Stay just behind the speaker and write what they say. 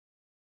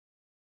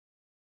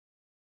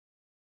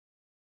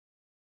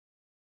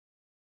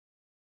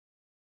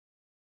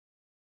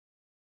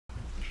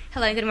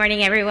Hello, good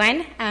morning,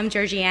 everyone. I'm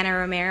Georgiana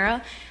Romero.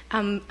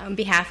 On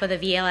behalf of the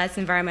VLS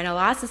Environmental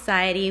Law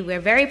Society, we're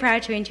very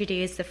proud to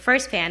introduce the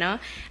first panel,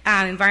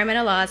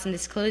 Environmental Laws and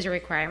Disclosure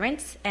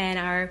Requirements, and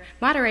our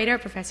moderator,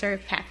 Professor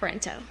Pat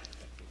Parento.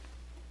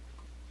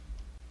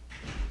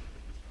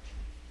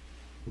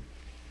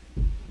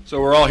 So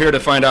we're all here to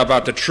find out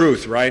about the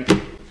truth, right?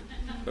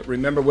 But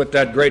remember what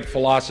that great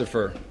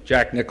philosopher,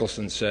 Jack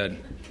Nicholson, said.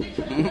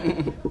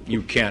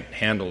 You can't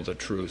handle the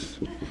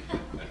truth.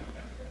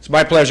 It's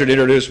my pleasure to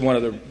introduce one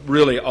of the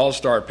really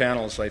all-star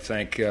panels, I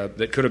think,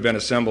 that could have been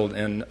assembled,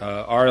 and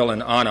Ariel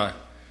and Anna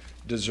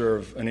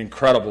deserve an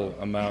incredible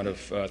amount of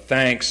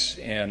thanks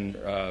and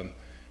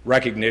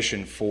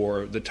recognition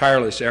for the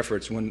tireless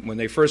efforts. When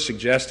they first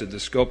suggested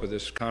the scope of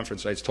this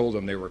conference, I told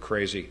them they were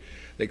crazy.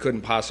 They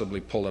couldn't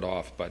possibly pull it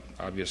off, but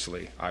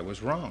obviously I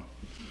was wrong.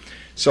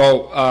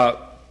 So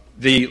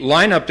the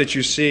lineup that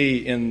you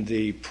see in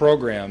the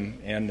program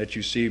and that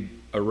you see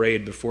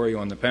arrayed before you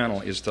on the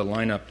panel is the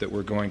lineup that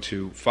we're going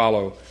to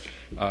follow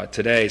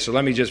today. So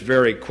let me just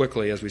very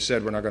quickly, as we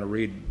said, we're not going to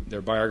read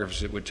their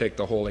biographies. It would take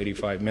the whole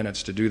 85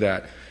 minutes to do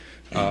that.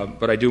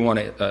 But I do want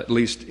to at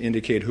least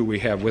indicate who we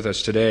have with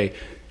us today.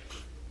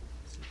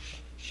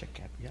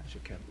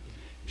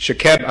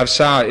 Shakeb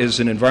Afsah is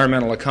an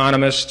environmental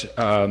economist.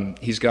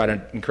 He's got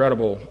an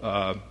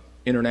incredible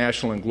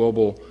international and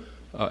global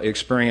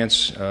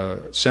experience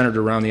centered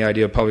around the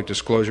idea of public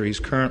disclosure. He's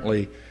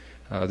currently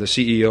the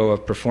CEO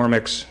of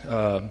Performeks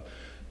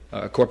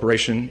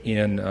Corporation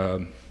in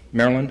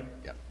Maryland.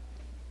 Yep.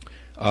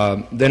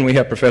 Then we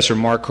have Professor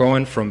Mark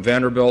Cohen from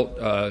Vanderbilt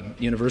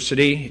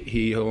University.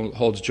 He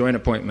holds joint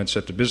appointments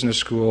at the business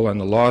school and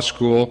the law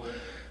school.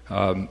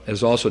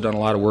 Has also done a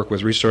lot of work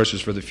with Resources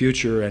for the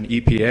Future and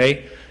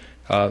EPA.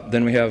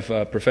 Then we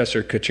have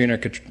Professor Katrina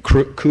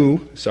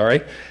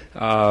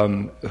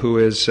who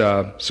is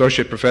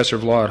Associate Professor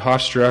of Law at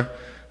Hofstra.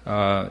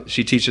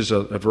 She teaches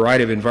a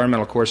variety of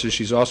environmental courses.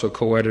 She's also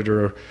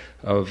co-editor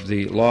of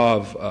the Law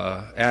of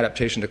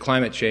Adaptation to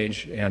Climate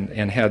Change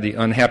and had the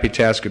unhappy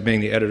task of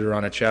being the editor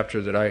on a chapter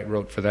that I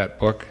wrote for that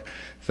book.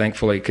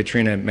 Thankfully,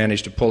 Katrina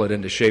managed to pull it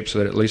into shape so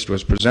that it at least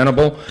was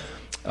presentable.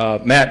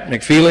 Matt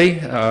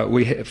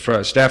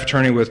McFeeley, staff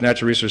attorney with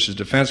Natural Resources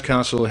Defense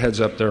Council,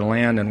 heads up their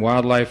land and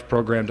wildlife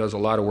program, does a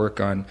lot of work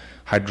on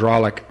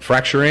hydraulic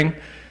fracturing.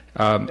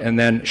 And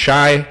then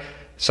Sahay,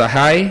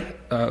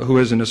 who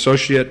is an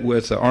associate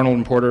with Arnold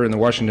and Porter in the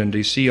Washington,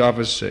 D.C.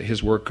 office.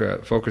 His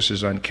work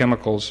focuses on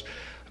chemicals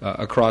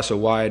across a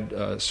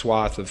wide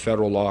swath of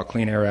federal law,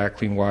 Clean Air Act,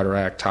 Clean Water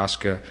Act,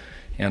 TSCA,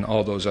 and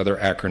all those other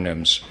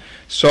acronyms.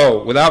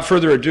 So without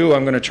further ado,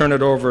 I'm going to turn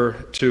it over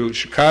to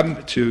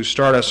Shakeb to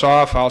start us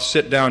off. I'll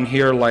sit down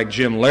here like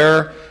Jim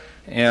Lehrer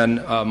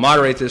and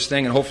moderate this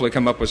thing and hopefully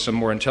come up with some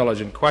more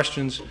intelligent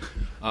questions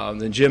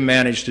than Jim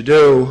managed to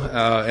do.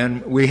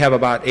 And we have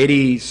about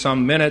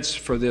 80-some minutes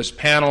for this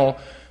panel.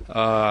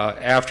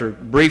 After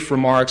brief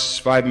remarks,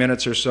 5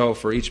 minutes or so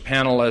for each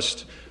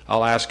panelist,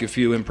 I'll ask a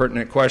few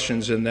impertinent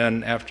questions, and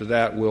then after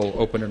that we'll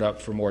open it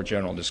up for more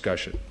general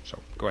discussion. So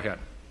go ahead.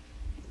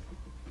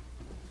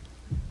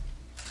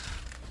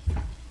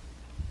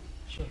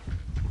 Sure.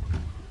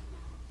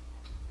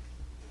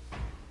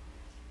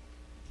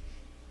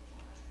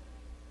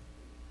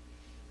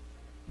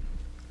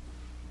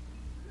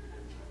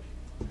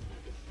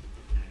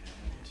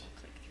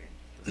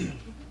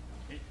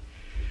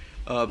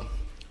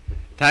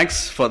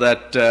 Thanks for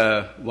that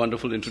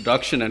wonderful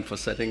introduction and for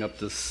setting up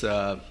this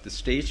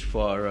stage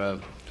for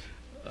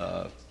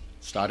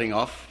starting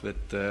off with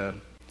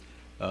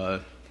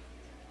what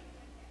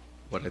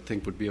I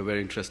think would be a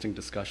very interesting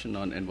discussion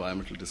on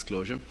environmental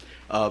disclosure.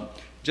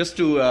 Just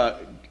to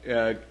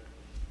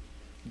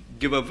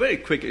give a very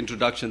quick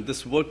introduction,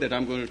 this work that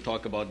I'm going to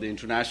talk about, the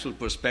international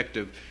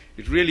perspective,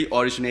 it really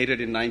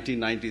originated in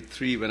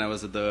 1993 when I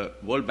was at the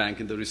World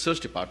Bank in the research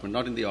department,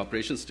 not in the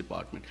operations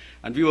department.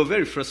 And we were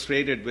very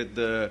frustrated with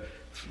the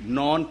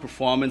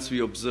non-performance we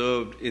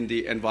observed in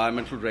the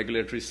environmental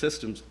regulatory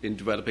systems in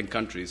developing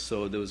countries.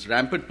 So there was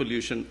rampant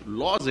pollution,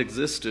 laws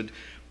existed,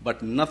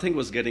 but nothing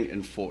was getting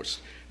enforced.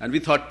 And we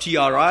thought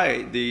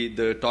TRI,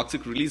 the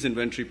Toxic Release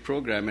Inventory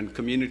Program, and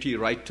community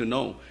right to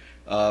know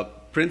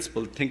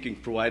principle thinking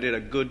provided a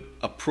good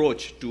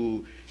approach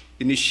to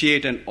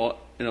initiate and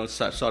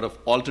sort of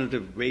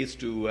alternative ways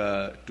to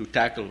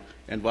tackle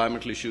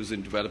environmental issues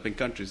in developing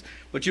countries.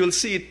 But you'll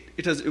see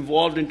it has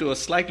evolved into a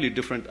slightly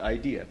different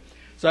idea.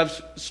 So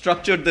I've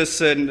structured this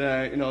in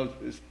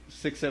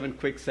 6-7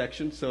 quick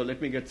sections. So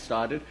let me get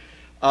started.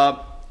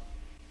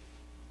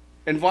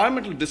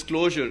 Environmental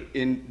disclosure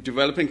in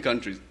developing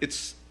countries,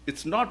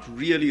 it's not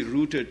really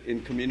rooted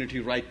in community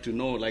right to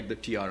know like the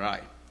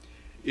TRI.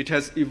 It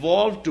has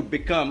evolved to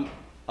become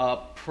a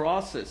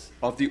process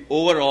of the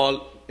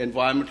overall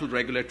environmental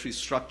regulatory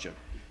structure.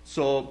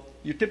 So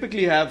you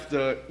typically have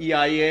the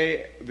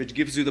EIA, which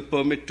gives you the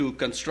permit to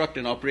construct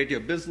and operate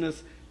your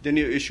business. Then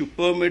you issue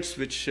permits,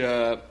 which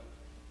entitle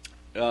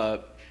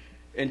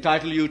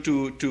you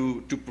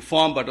to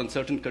perform, but on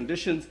certain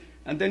conditions.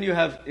 And then you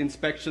have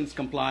inspections,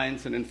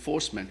 compliance, and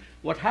enforcement.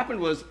 What happened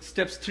was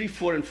steps 3,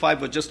 4, and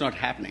 5 were just not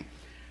happening.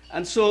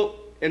 And so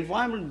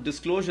environmental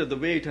disclosure, the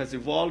way it has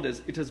evolved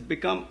is it has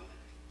become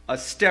a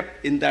step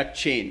in that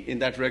chain, in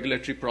that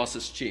regulatory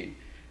process chain.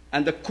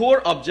 And the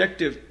core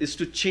objective is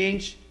to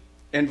change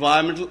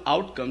environmental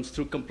outcomes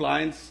through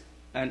compliance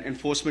and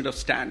enforcement of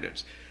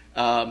standards.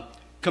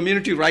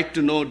 Community right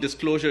to know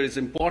disclosure is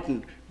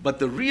important, but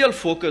the real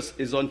focus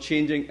is on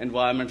changing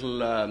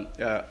environmental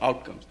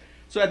outcomes.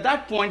 So at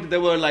that point,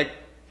 there were like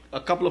a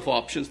couple of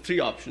options, 3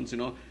 options,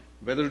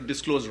 whether to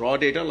disclose raw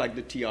data like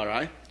the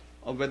TRI,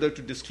 or whether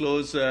to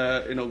disclose,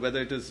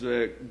 whether it is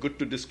good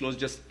to disclose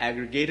just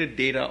aggregated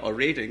data or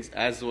ratings,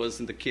 as was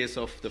in the case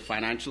of the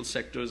financial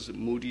sectors,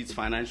 Moody's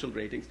financial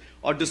ratings,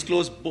 or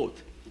disclose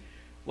both.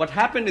 What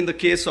happened in the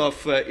case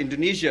of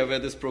Indonesia, where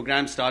this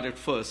program started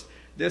first,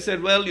 they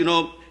said, well,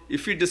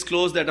 if we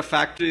disclose that a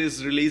factory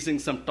is releasing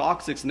some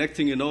toxics, next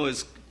thing you know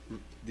is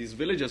these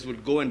villagers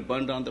would go and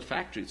burn down the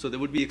factory. So there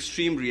would be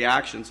extreme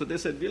reaction. So they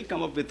said, we'll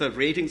come up with a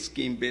rating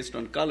scheme based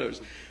on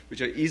colors,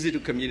 which are easy to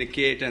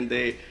communicate, and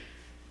they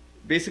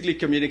basically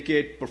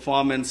communicate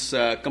performance,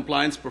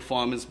 compliance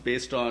performance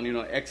based on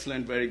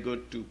excellent, very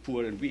good to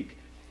poor and weak.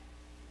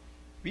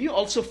 We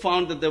also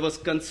found that there was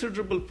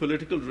considerable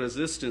political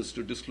resistance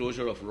to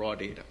disclosure of raw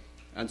data.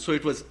 And so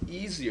it was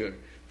easier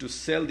to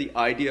sell the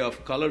idea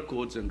of color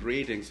codes and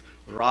ratings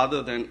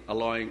rather than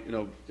allowing,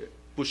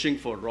 pushing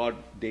for raw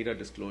data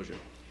disclosure.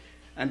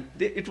 And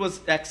it was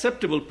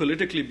acceptable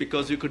politically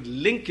because you could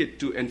link it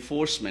to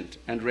enforcement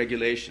and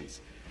regulations.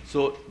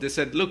 So they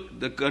said, look,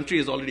 the country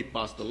has already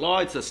passed the law,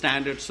 it's a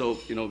standard, so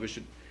we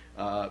should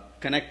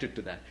connect it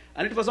to that.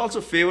 And it was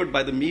also favored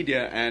by the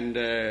media and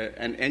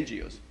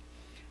NGOs.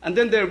 And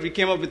then we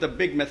came up with a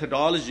big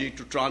methodology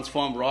to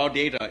transform raw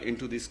data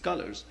into these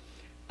colors.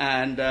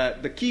 And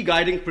the key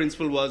guiding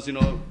principle was,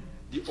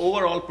 the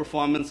overall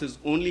performance is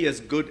only as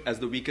good as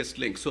the weakest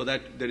link, so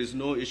that there is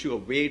no issue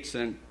of weights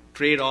and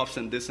trade-offs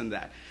and this and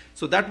that.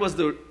 So that was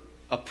the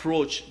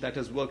approach that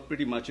has worked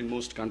pretty much in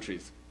most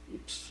countries.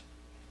 Oops.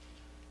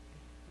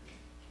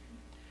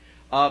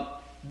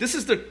 This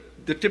is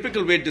the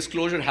typical way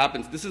disclosure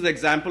happens. This is an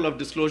example of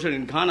disclosure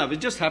in Ghana, which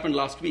just happened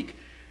last week.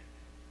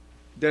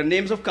 There are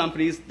names of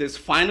companies, there's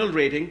final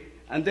rating,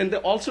 and then they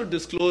also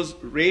disclose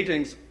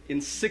ratings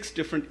in 6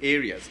 different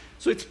areas.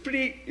 So it's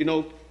pretty,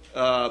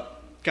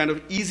 kind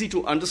of easy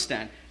to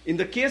understand. In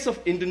the case of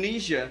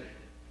Indonesia,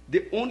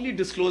 they only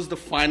disclose the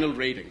final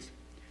ratings.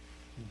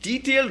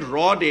 Detailed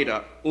raw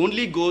data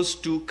only goes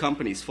to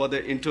companies for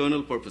their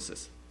internal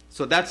purposes.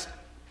 So that's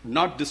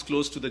not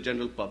disclosed to the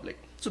general public.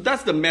 So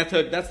that's the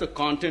method, that's the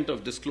content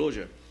of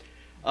disclosure.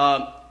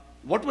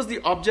 What was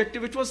the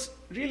objective? It was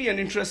really an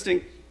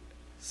interesting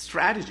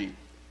strategy.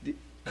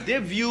 They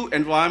view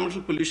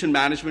environmental pollution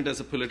management as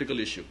a political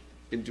issue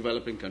in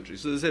developing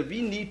countries. So they said,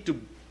 we need to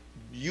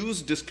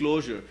use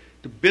disclosure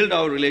to build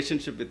our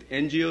relationship with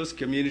NGOs,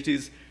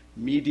 communities,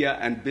 media,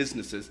 and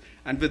businesses.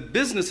 And with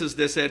businesses,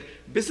 they said,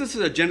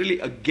 businesses are generally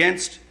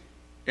against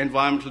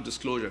environmental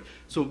disclosure.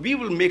 So we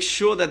will make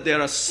sure that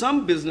there are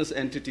some business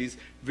entities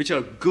which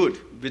are good,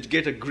 which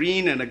get a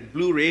green and a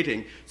blue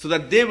rating, so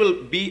that they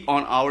will be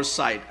on our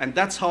side. And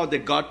that's how they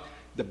got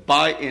the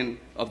buy-in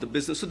of the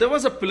business. So there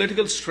was a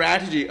political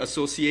strategy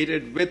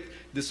associated with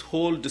this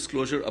whole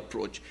disclosure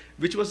approach,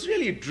 which was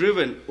really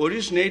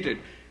originated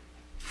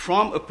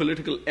from a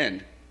political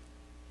end.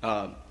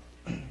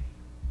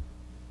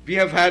 We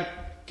have had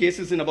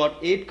cases in about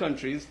 8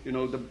 countries.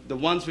 The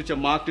ones which are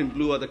marked in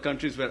blue are the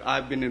countries where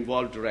I've been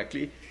involved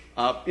directly.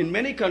 In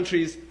many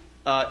countries,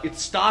 it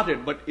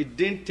started, but it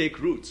didn't take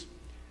roots.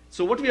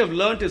 So what we have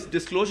learned is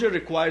disclosure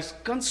requires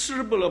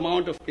considerable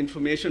amount of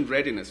information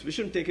readiness. We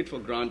shouldn't take it for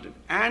granted,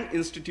 and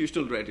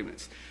institutional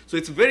readiness. So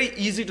it's very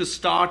easy to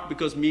start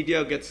because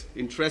media gets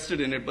interested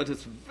in it, but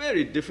it's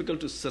very difficult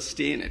to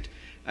sustain it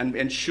and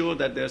ensure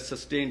that they're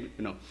sustained.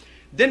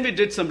 Then we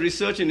did some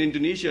research in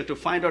Indonesia to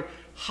find out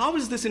how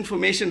is this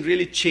information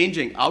really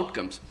changing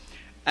outcomes.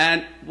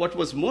 And what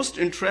was most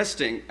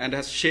interesting and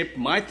has shaped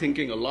my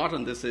thinking a lot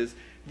on this is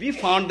we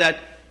found that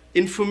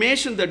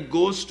information that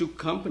goes to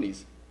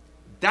companies,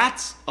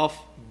 that's of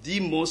the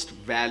most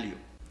value.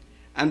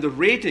 And the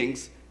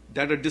ratings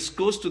that are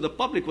disclosed to the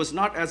public was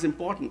not as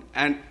important.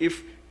 And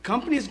if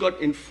companies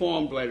got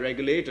informed by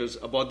regulators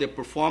about their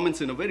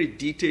performance in a very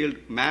detailed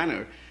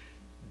manner,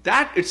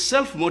 that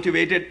itself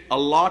motivated a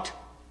lot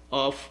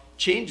of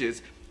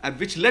changes,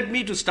 which led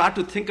me to start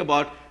to think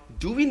about,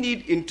 do we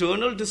need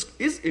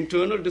is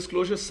internal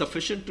disclosure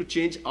sufficient to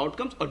change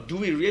outcomes, or do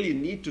we really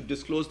need to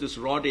disclose this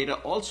raw data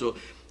also,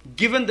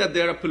 given that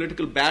there are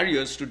political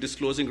barriers to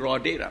disclosing raw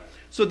data?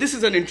 So this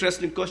is an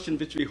interesting question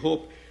which we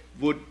hope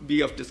would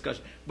be of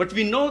discussion. But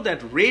we know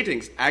that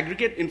ratings,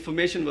 aggregate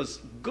information, was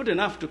good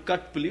enough to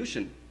cut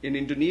pollution. In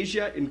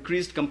Indonesia,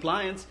 increased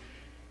compliance.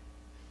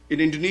 In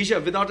Indonesia,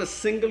 without a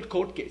single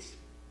court case.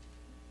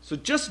 So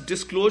just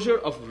disclosure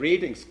of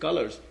ratings,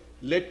 colors,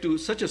 led to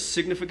such a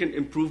significant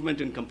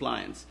improvement in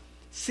compliance.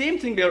 Same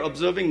thing we are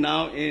observing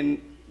now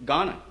in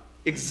Ghana.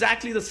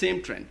 Exactly the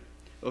same trend.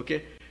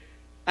 Okay?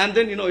 And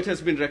then, it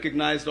has been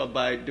recognized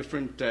by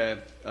different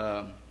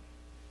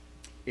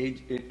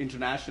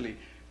internationally.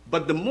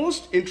 But the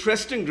most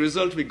interesting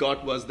result we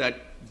got was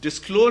that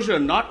disclosure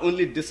not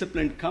only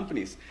disciplined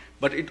companies,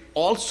 but it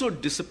also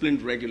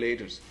disciplined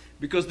regulators,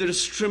 because there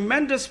is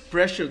tremendous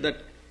pressure that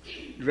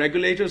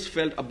regulators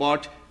felt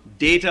about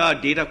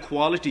data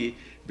quality,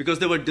 because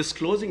they were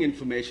disclosing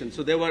information.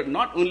 So they were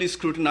not only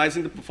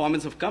scrutinizing the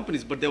performance of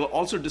companies, but they were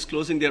also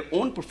disclosing their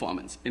own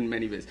performance in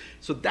many ways.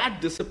 So that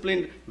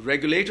disciplined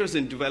regulators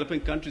in developing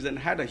countries and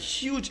had a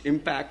huge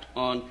impact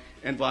on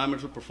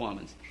environmental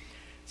performance.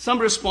 Some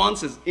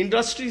responses,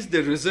 industries, they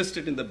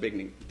resisted in the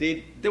beginning.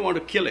 They want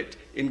to kill it.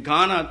 In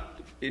Ghana,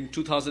 in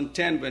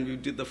 2010, when we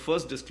did the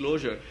first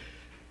disclosure,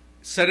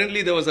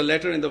 suddenly there was a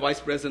letter in the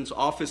vice president's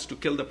office to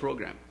kill the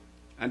program.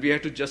 And we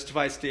had to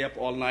justify stay up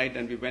all night,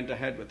 and we went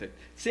ahead with it.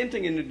 Same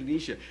thing in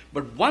Indonesia.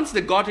 But once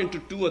they got into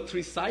 2 or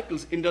 3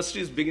 cycles,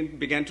 industries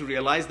began to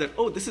realize that,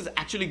 oh, this is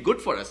actually good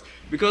for us,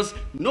 because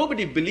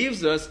nobody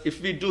believes us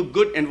if we do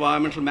good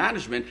environmental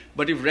management.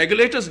 But if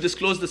regulators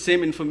disclose the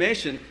same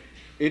information,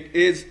 it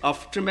is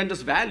of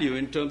tremendous value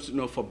in terms,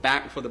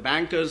 for the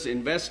bankers,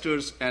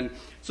 investors. And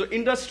so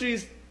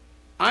industries,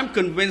 I'm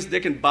convinced they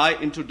can buy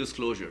into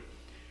disclosure.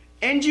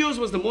 NGOs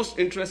was the most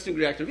interesting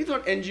reaction. We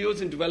thought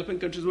NGOs in developing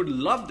countries would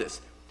love this.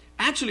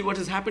 Actually, what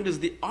has happened is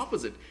the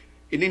opposite.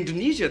 In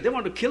Indonesia, they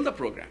want to kill the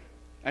program.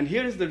 And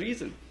here is the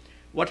reason.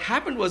 What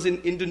happened was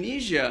in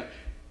Indonesia,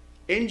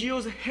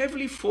 NGOs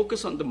heavily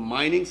focus on the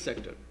mining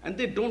sector, and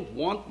they don't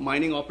want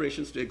mining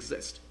operations to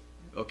exist.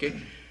 Okay?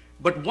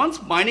 But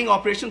once mining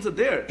operations are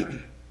there,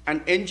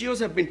 and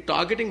NGOs have been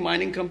targeting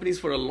mining companies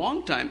for a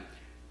long time,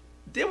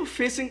 they were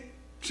facing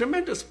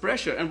tremendous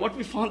pressure. And what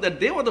we found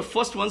that they were the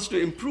first ones to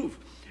improve.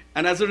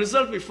 And as a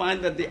result, we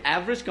find that the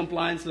average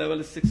compliance level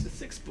is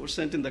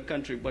 66% in the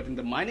country, but in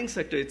the mining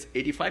sector, it's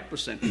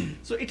 85%.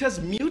 So it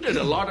has muted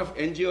a lot of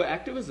NGO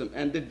activism,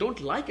 and they don't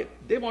like it.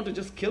 They want to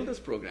just kill this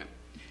program.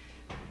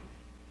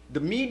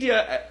 The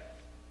media,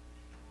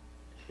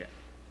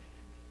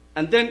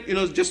 and then,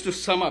 just to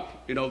sum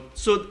up,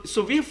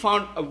 so we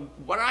found a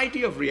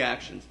variety of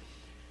reactions.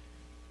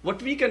 What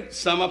we can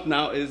sum up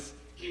now is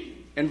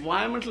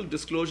environmental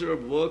disclosure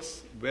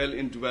works well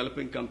in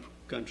developing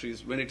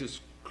countries when it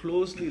is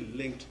closely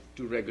linked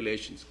to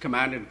regulations,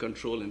 command and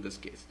control in this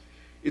case.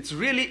 It's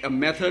really a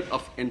method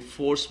of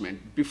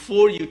enforcement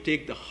before you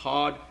take the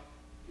hard,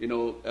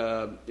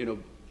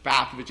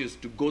 path, which is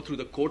to go through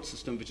the court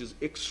system, which is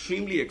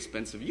extremely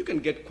expensive. You can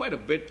get quite a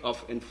bit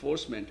of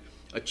enforcement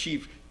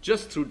achieved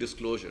just through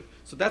disclosure.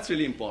 So that's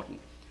really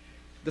important.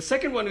 The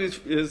second one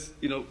is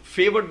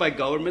favored by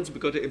governments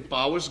because it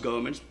empowers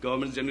governments.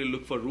 Governments generally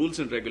look for rules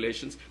and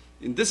regulations.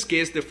 In this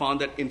case, they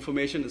found that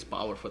information is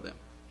power for them,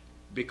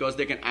 because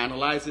they can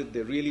analyze it,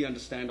 they really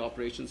understand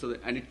operations,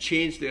 and it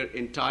changed their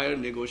entire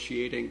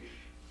negotiating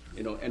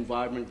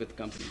environment with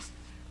companies.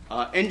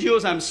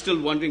 NGOs, I'm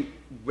still wondering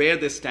where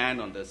they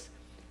stand on this.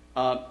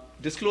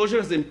 Disclosure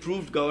has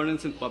improved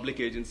governance in public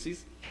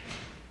agencies,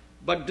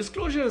 but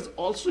disclosure has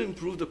also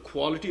improved the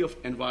quality of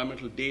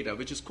environmental data,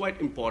 which is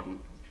quite important.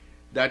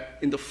 That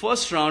in the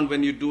first round,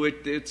 when you do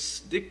it,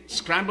 they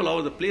scramble all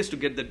over the place to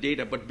get the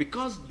data, but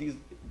because these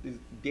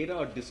data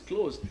are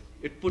disclosed,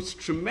 it puts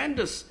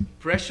tremendous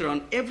pressure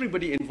on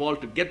everybody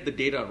involved to get the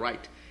data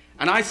right.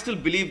 And I still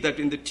believe that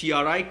in the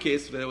TRI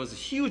case, where there was a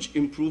huge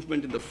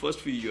improvement in the first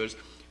few years,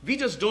 we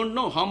just don't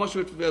know how much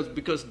of it was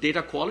because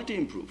data quality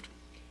improved.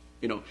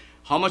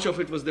 How much of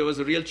it was there was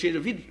a real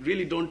change, we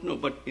really don't know.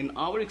 But in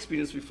our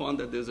experience, we found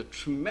that there's a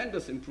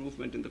tremendous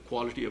improvement in the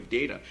quality of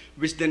data,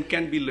 which then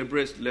can be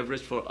leveraged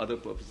for other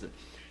purposes.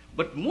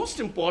 But most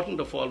important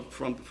of all,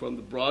 from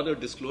the broader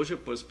disclosure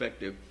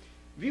perspective,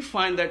 we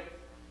find that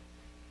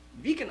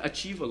we can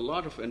achieve a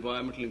lot of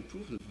environmental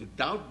improvement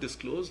without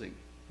disclosing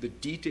the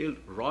detailed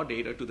raw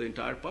data to the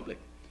entire public.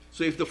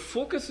 So if the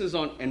focus is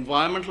on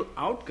environmental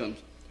outcomes,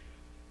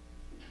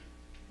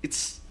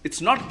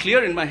 it's not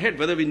clear in my head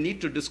whether we need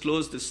to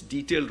disclose this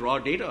detailed raw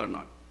data or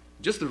not.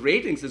 Just the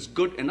ratings is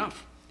good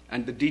enough.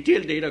 And the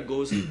detailed data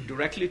goes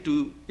directly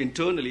to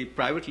internally,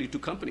 privately to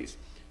companies.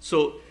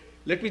 So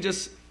let me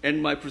just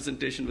end my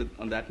presentation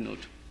on that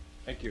note.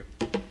 Thank you.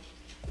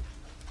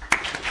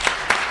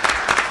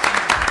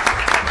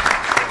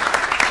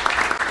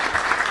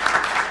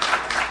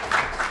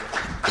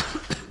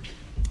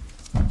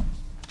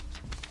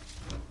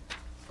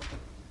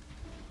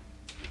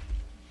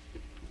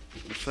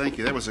 Thank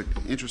you. That was an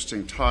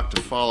interesting talk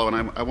to follow,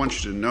 and I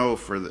want you to know,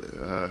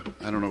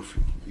 I don't know if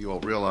you all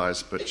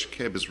realize, but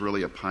Shakeb is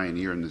really a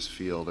pioneer in this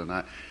field,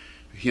 and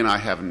he and I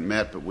haven't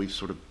met, but we've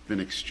sort of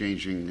been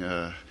exchanging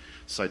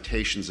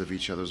citations of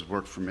each other's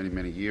work for many,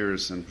 many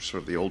years, and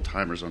sort of the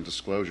old-timers on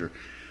disclosure.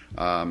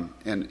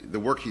 And the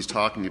work he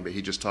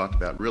just talked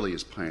about really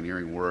is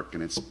pioneering work,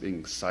 and it's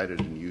being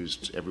cited and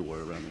used everywhere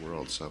around the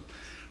world, so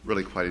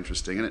really quite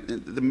interesting. And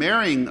the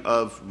marrying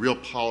of real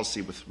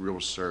policy with real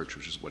research,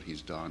 which is what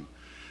he's done.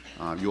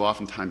 You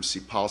oftentimes see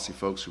policy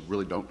folks who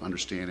really don't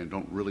understand and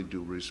don't really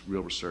do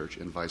real research,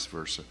 and vice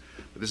versa.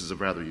 But this is a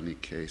rather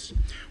unique case.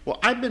 Well,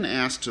 I've been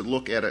asked to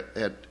look at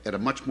a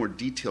much more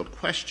detailed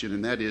question,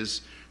 and that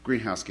is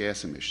greenhouse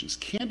gas emissions.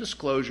 Can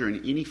disclosure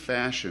in any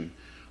fashion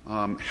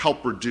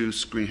help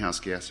reduce greenhouse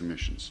gas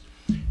emissions.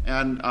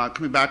 And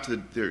coming back to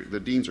the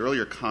Dean's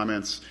earlier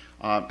comments,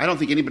 I don't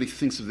think anybody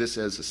thinks of this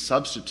as a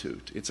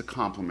substitute. It's a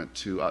complement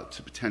to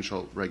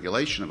potential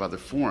regulation of other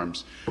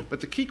forms. But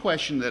the key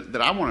question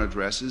that I want to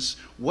address is,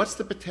 what's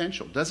the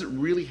potential? Does it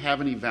really have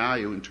any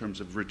value in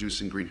terms of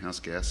reducing greenhouse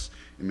gas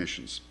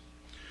emissions?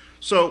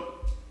 So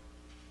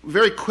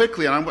very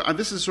quickly, and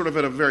this is sort of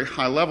at a very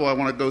high level I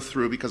want to go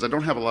through because I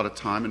don't have a lot of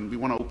time and we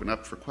want to open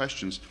up for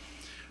questions.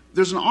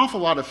 There's an awful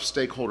lot of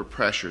stakeholder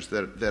pressures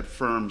that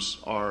firms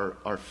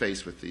are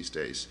faced with these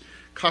days.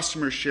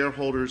 Customers,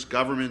 shareholders,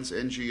 governments,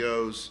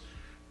 NGOs,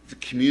 the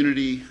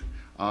community,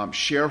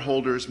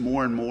 shareholders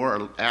more and more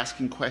are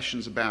asking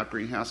questions about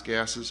greenhouse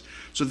gases.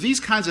 So these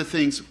kinds of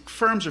things,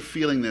 firms are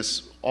feeling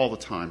this all the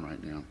time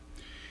right now.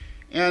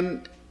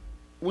 And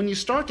when you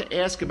start to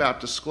ask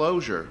about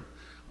disclosure,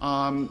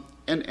 and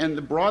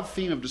the broad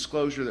theme of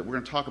disclosure that we're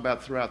going to talk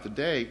about throughout the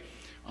day,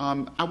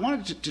 I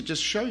wanted to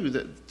just show you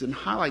that and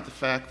highlight the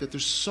fact that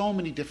there's so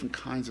many different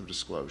kinds of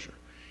disclosure.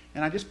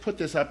 And I just put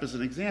this up as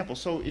an example.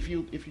 So if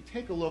you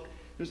take a look,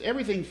 there's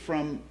everything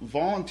from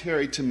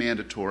voluntary to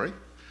mandatory.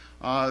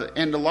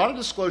 And a lot of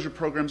disclosure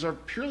programs are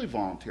purely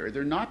voluntary.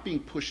 They're not being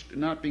pushed,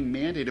 not being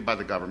mandated by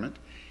the government.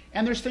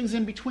 And there's things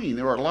in between.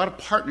 There are a lot of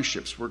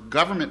partnerships where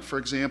government, for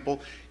example,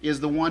 is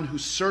the one who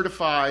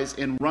certifies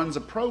and runs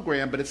a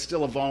program, but it's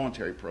still a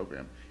voluntary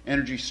program.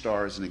 Energy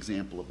Star is an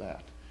example of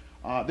that.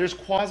 There's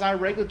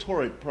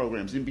quasi-regulatory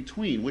programs in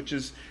between, which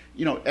is,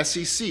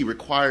 SEC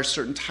requires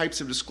certain types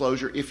of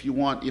disclosure if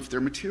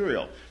they're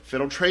material.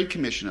 Federal Trade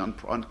Commission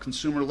on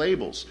consumer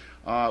labels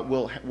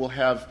will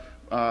have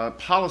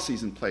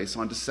policies in place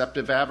on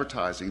deceptive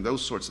advertising,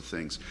 those sorts of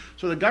things.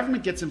 So the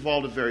government gets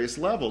involved at various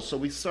levels. So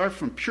we start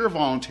from pure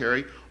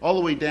voluntary all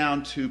the way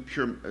down to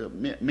pure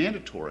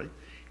mandatory.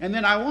 And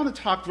then I want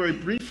to talk very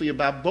briefly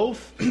about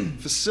both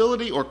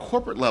facility or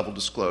corporate level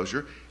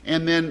disclosure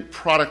and then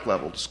product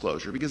level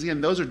disclosure, because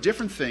again, those are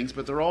different things,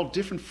 but they're all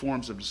different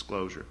forms of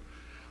disclosure.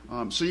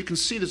 So you can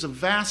see there's a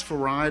vast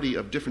variety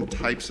of different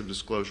types of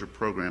disclosure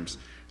programs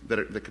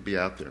that could be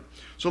out there.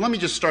 So let me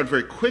just start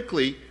very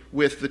quickly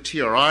with the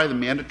TRI, the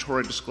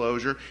mandatory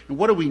disclosure, and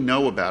what do we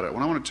know about it?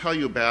 What I want to tell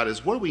you about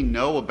is what do we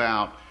know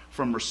about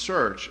from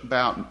research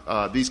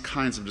about these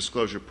kinds of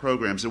disclosure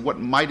programs and what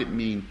might it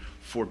mean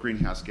for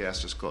greenhouse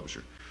gas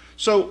disclosure.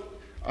 So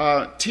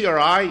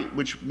TRI,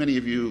 which many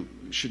of you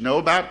should know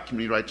about,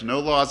 community right to know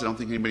laws. I don't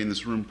think anybody in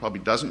this room probably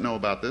doesn't know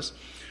about this.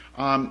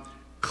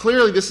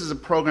 Clearly, this is a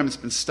program that's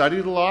been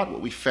studied a lot.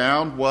 What we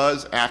found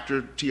was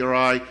after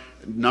TRI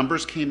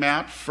numbers came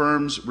out,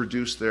 firms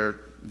reduced their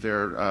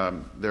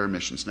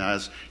emissions. Now,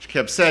 as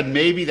Shakeb said,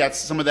 maybe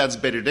some of that's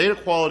better data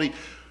quality.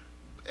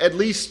 At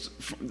least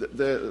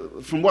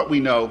from what we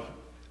know,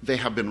 they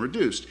have been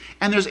reduced.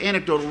 And there's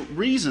anecdotal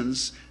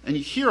reasons, and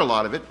you hear a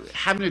lot of it,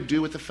 having to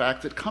do with the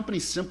fact that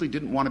companies simply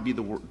didn't want to be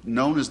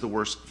known as the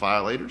worst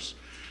violators.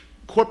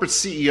 Corporate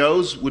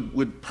CEOs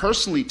would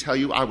personally tell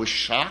you, I was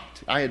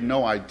shocked, I had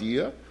no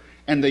idea,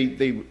 and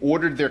they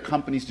ordered their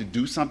companies to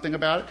do something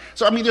about it.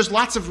 So, I mean, there's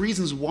lots of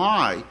reasons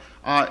why.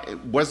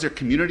 Was there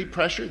community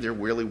pressure? There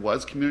really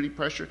was community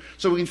pressure.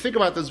 So we can think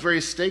about those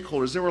various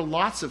stakeholders. There were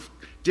lots of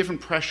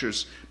different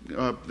pressures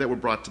that were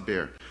brought to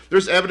bear.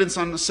 There's evidence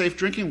on the Safe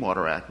Drinking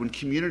Water Act when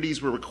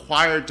communities were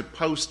required to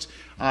post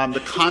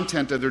the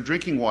content of their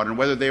drinking water and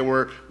whether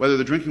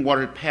the drinking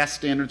water had passed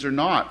standards or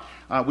not.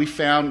 We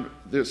found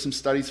some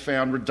studies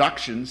found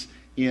reductions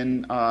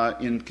in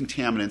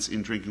contaminants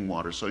in drinking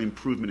water, so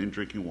improvement in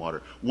drinking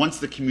water. Once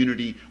the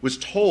community was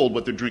told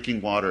what their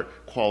drinking water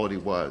quality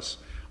was,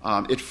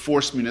 it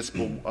forced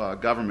municipal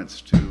governments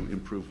to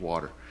improve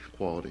water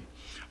quality.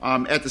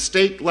 At the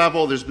state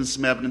level, there's been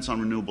some evidence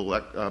on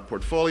renewable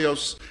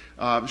portfolios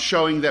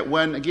showing that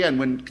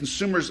when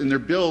consumers in their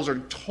bills are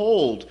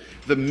told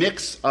the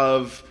mix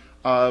of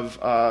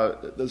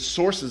the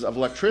sources of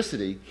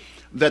electricity,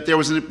 that there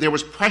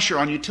was pressure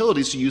on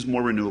utilities to use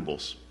more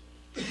renewables.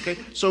 Okay?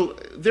 So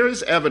there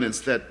is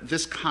evidence that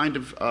this kind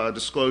of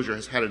disclosure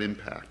has had an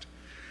impact.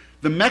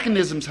 The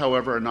mechanisms,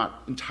 however, are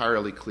not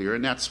entirely clear,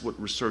 and that's what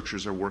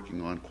researchers are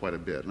working on quite a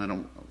bit.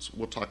 And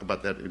we'll talk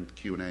about that in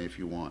Q&A if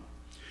you want.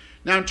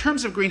 Now, in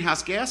terms of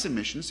greenhouse gas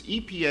emissions,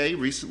 EPA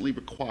recently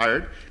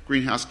required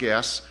greenhouse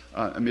gas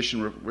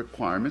emission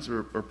requirements,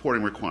 or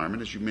reporting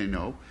requirement, as you may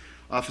know,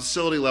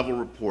 facility-level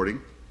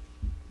reporting.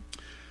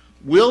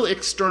 Will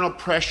external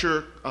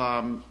pressure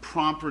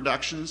prompt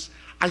reductions?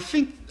 I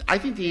think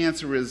the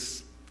answer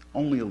is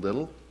only a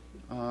little.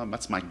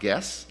 That's my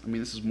guess. I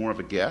mean, this is more of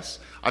a guess.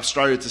 I've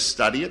started to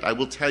study it. I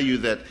will tell you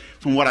that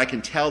from what I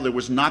can tell, there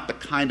was not the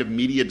kind of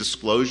media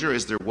disclosure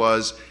as there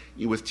was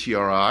with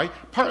TRI,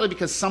 partly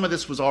because some of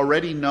this was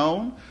already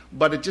known,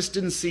 but it just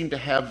didn't seem to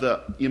have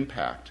the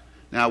impact.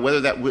 Now, whether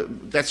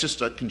that's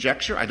just a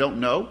conjecture, I don't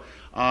know,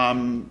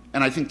 and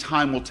I think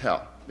time will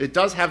tell. It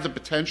does have the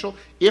potential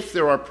if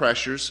there are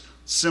pressures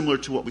similar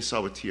to what we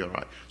saw with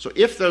TRI. So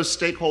if those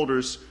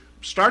stakeholders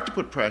start to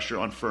put pressure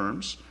on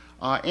firms,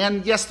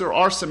 and yes, there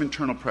are some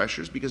internal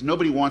pressures because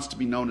nobody wants to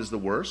be known as the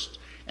worst,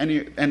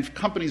 and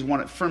companies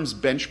firms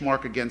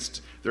benchmark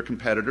against their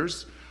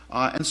competitors.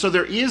 And so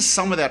there is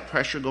some of that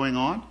pressure going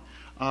on.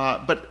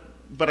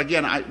 But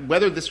again,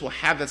 whether this will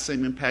have that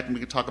same impact, and we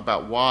can talk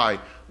about why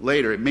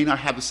later, it may not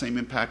have the same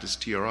impact as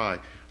TRI,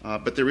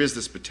 but there is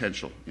this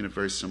potential in a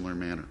very similar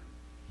manner.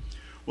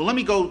 Well, let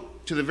me go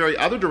to the very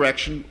other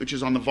direction, which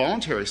is on the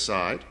voluntary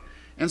side.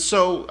 And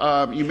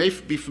so you may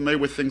be familiar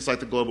with things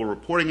like the Global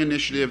Reporting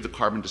Initiative, the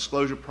Carbon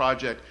Disclosure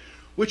Project,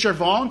 which are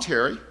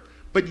voluntary,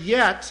 but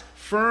yet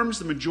firms,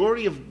 the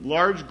majority of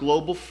large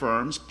global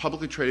firms,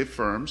 publicly traded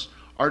firms,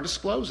 are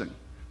disclosing.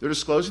 They're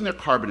disclosing their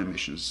carbon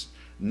emissions.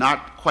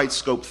 Not quite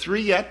Scope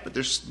 3 yet,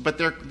 but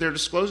they're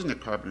disclosing their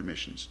carbon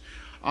emissions.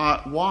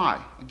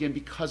 Why? Again,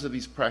 because of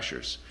these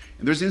pressures.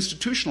 And there's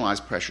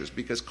institutionalized pressures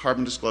because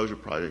Carbon Disclosure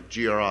Project,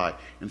 GRI,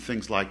 and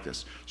things like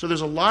this. So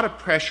there's a lot of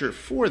pressure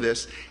for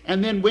this.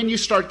 And then when you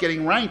start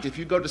getting ranked, if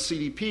you go to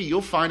CDP,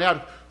 you'll find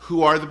out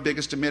who are the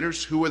biggest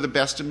emitters, who are the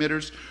best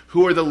emitters,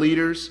 who are the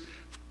leaders.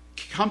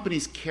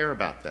 Companies care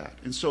about that.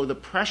 And so the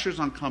pressures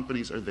on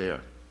companies are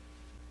there.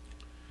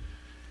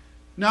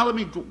 Now let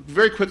me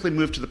very quickly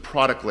move to the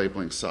product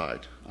labeling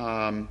side.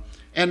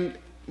 And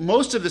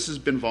most of this has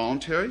been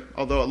voluntary,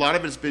 although a lot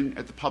of it has been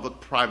at the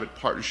public-private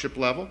partnership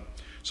level.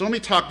 So let me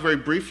talk very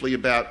briefly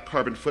about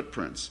carbon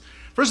footprints.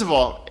 First of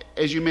all,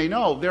 as you may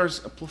know,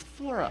 there's a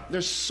plethora.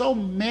 There's so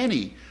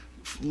many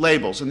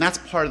labels, and that's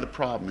part of the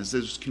problem, is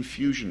there's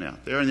confusion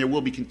out there, and there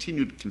will be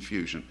continued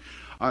confusion.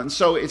 And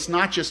so it's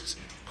not just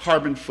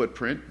carbon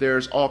footprint.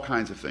 There's all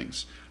kinds of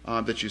things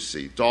that you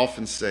see.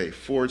 Dolphin Safe,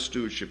 Ford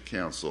Stewardship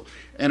Council,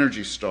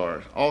 Energy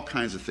Star, all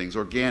kinds of things,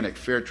 organic,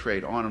 fair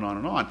trade, on and on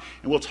and on.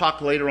 And we'll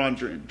talk later on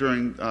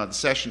during the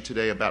session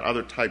today about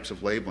other types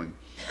of labeling.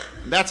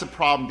 That's a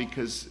problem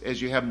because as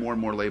you have more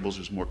and more labels,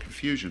 there's more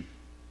confusion.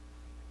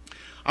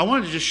 I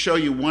wanted to just show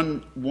you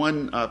one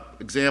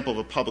example of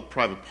a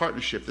public-private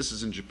partnership. This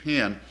is in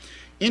Japan.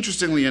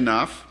 Interestingly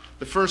enough,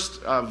 the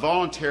first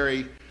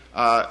voluntary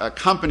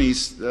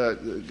companies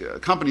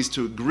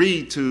to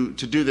agree to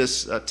do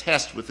this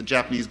test with the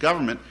Japanese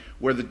government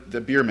were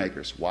the beer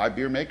makers. Why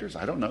beer makers?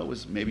 I don't know. It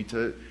was maybe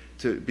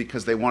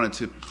because they wanted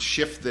to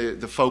shift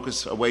the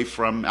focus away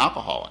from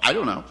alcohol. I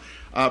don't know.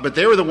 But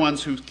they were the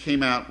ones who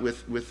came out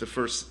with the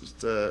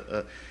first.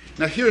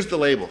 Now here's the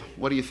label.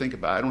 What do you think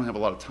about it? I don't have a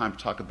lot of time to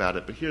talk about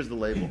it, but here's the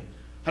label.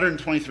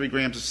 123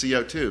 grams of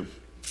CO2.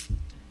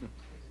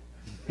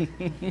 All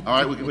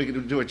right, we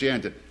can do what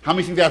Jan did. How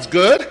many think that's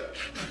good?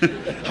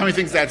 How many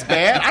think that's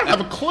bad? I don't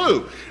have a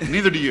clue.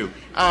 Neither do you.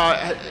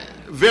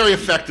 Very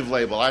effective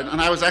label.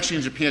 And I was actually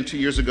in Japan 2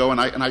 years ago, and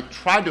I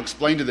tried to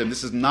explain to them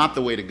this is not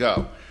the way to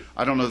go.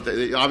 I don't know if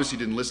they obviously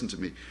didn't listen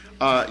to me.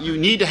 You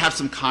need to have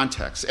some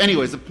context.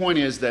 Anyways, the point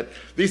is that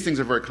these things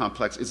are very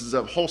complex. It's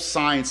a whole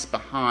science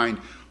behind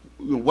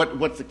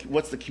what's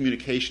the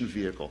communication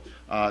vehicle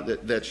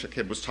that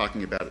Shakeb was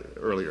talking about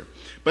earlier.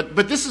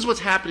 But this is what's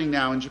happening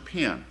now in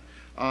Japan.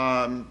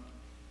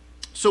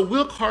 So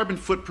will carbon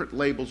footprint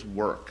labels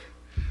work?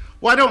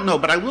 Well, I don't know,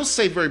 but I will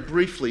say very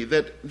briefly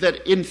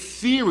that in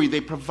theory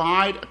they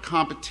provide a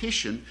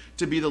competition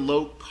to be the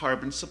low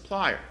carbon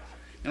supplier.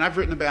 And I've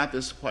written about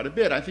this quite a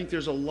bit. I think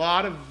there's a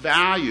lot of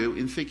value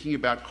in thinking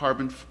about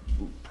carbon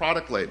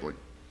product labeling.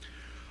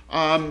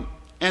 And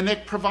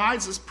that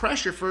provides this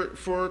pressure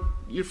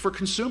for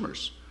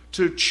consumers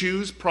to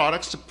choose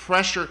products, to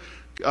pressure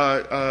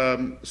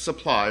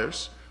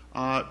suppliers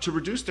to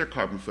reduce their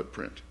carbon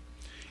footprint.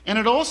 And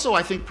it also,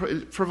 I think,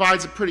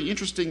 provides a pretty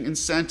interesting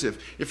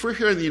incentive. If we're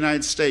here in the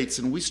United States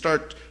and we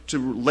start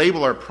to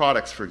label our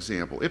products, for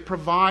example, it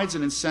provides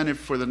an incentive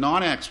for the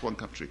non-X1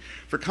 country,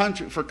 for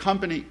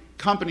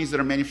companies that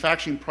are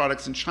manufacturing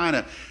products in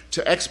China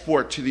to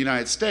export to the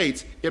United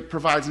States. It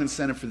provides an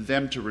incentive for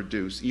them to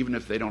reduce, even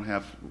if they don't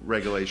have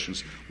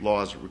regulations,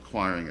 laws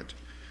requiring it.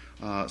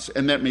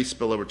 And that may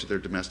spill over to their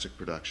domestic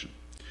production.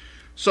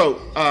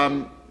 So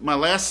my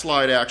last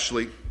slide,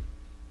 actually,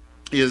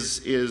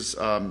 is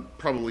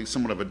probably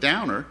somewhat of a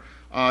downer.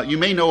 You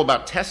may know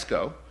about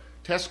Tesco.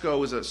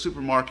 Tesco is a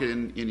supermarket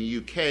in the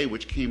UK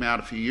which came out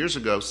a few years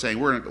ago saying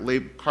we're going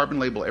to carbon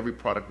label every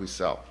product we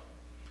sell.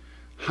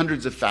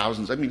 Hundreds of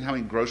thousands. I mean, how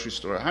many grocery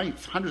stores? How many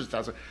hundreds of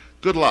thousands?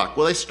 Good luck.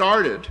 Well, they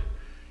started,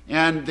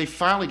 and they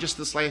finally just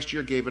this last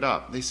year gave it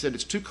up. They said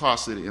it's too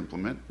costly to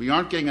implement. We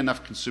aren't getting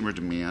enough consumer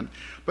demand.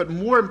 But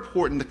more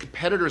important, the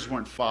competitors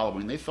weren't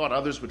following. They thought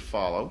others would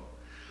follow.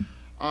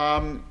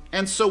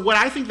 And so what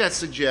I think that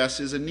suggests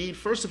is a need,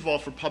 first of all,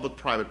 for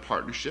public-private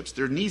partnerships.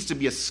 There needs to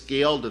be a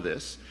scale to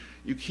this.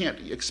 You can't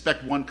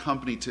expect one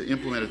company to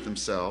implement it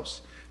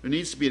themselves. There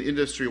needs to be an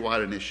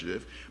industry-wide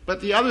initiative.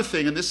 But the other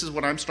thing, and this is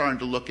what I'm starting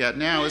to look at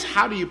now, is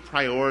how do you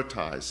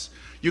prioritize?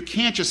 You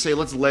can't just say,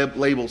 let's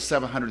label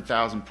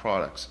 700,000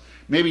 products.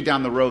 Maybe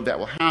down the road that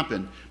will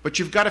happen, but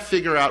you've got to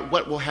figure out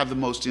what will have the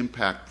most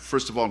impact,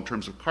 first of all, in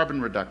terms of carbon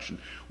reduction.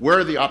 Where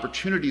are the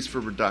opportunities for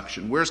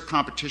reduction? Where's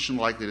competition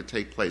likely to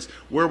take place?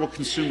 Where will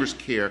consumers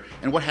care?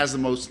 And what has the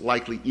most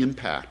likely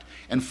impact?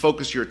 And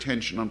focus your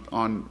attention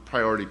on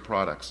priority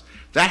products.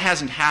 That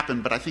hasn't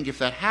happened, but I think if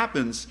that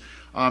happens,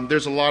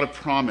 there's a lot of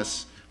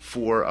promise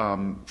for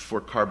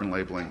carbon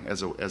labeling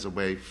as a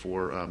way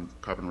for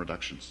carbon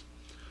reductions.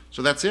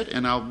 So that's it,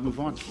 and I'll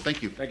move on.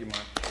 Thank you. Thank you, Mark.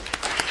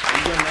 Are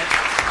you going next?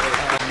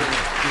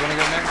 You want to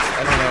go next?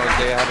 I don't know.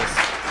 They have us.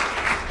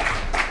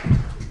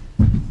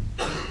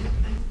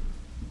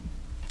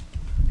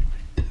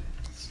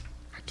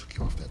 I took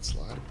you off that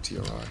slide of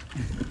TRI.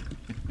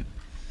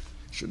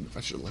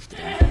 I should have left it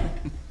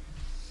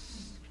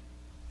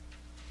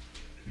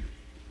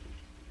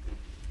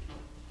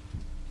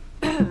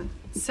in.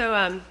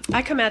 So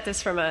I come at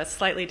this from a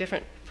slightly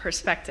different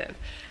perspective,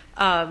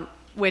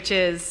 which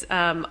is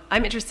I'm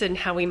interested in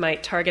how we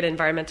might target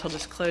environmental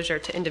disclosure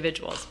to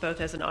individuals,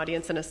 both as an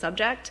audience and a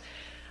subject.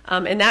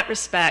 In that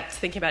respect,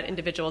 thinking about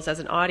individuals as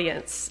an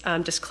audience,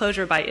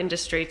 disclosure by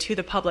industry to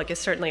the public is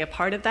certainly a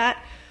part of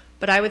that,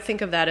 but I would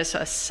think of that as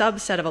a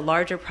subset of a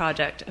larger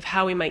project of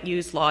how we might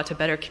use law to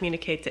better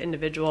communicate to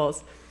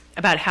individuals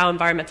about how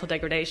environmental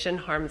degradation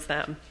harms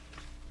them.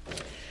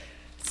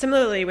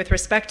 Similarly, with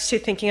respect to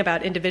thinking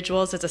about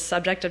individuals as a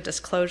subject of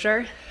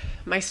disclosure,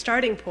 my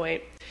starting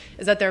point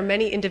is that there are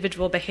many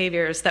individual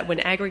behaviors that, when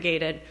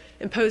aggregated,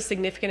 impose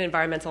significant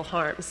environmental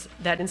harms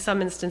that in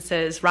some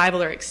instances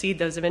rival or exceed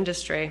those of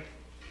industry.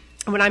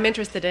 And what I'm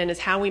interested in is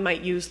how we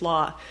might use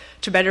law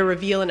to better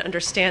reveal and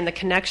understand the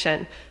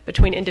connection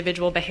between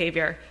individual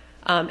behavior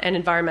and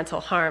environmental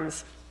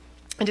harms.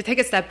 And to take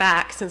a step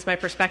back, since my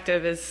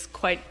perspective is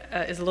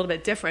a little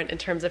bit different in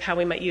terms of how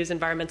we might use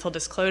environmental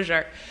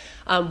disclosure,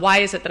 why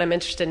is it that I'm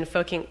interested in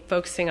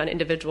focusing on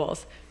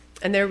individuals?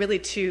 And there are really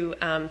two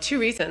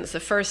reasons. The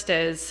first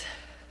is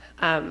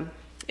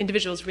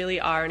individuals really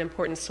are an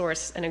important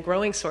source and a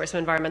growing source of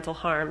environmental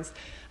harms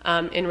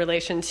in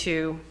relation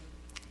to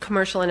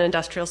commercial and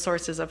industrial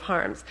sources of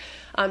harms.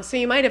 So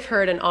you might have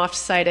heard an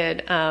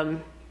oft-cited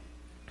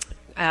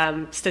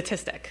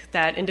statistic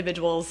that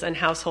individuals and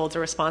households are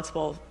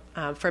responsible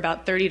for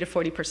about 30 to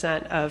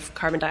 40% of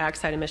carbon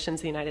dioxide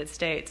emissions in the United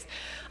States.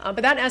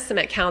 But that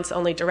estimate counts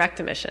only direct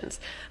emissions.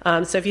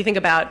 So if you think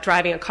about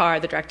driving a car,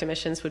 the direct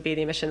emissions would be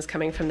the emissions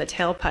coming from the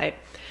tailpipe.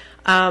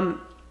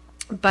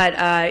 But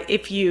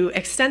if you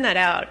extend that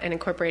out and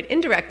incorporate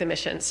indirect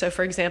emissions, so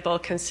for example,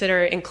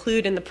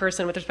 include in the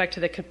person with respect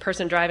to the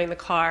person driving the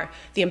car,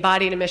 the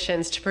embodied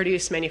emissions to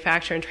produce,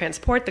 manufacture, and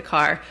transport the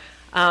car,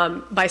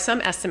 by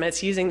some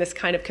estimates, using this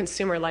kind of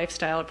consumer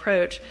lifestyle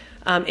approach,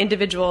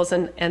 individuals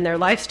and their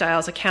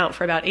lifestyles account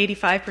for about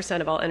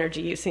 85% of all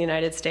energy use in the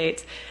United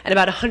States and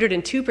about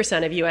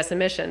 102% of U.S.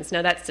 emissions.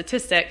 Now, that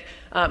statistic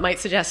might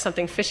suggest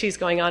something fishy is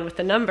going on with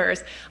the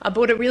numbers, but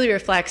what it really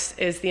reflects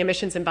is the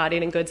emissions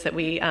embodied in goods that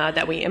we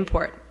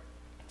import.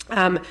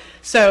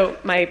 So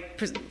my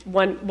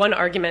one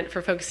argument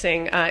for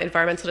focusing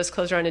environmental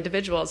disclosure on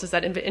individuals is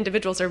that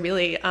individuals are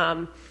really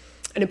an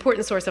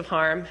important source of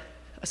harm,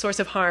 a source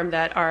of harm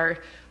that our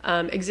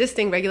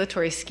existing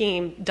regulatory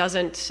scheme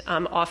doesn't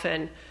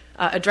often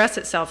address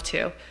itself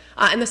to.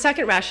 And the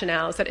second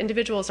rationale is that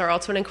individuals are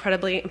also an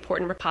incredibly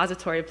important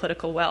repository of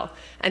political will.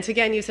 And to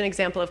again use an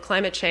example of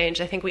climate change,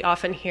 I think we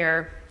often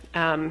hear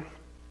the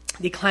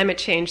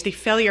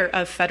failure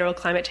of federal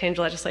climate change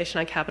legislation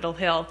on Capitol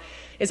Hill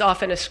is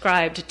often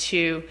ascribed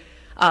to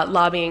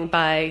lobbying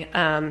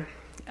by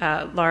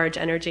large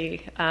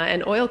energy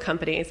and oil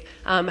companies.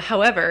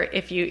 However,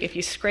 if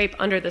you scrape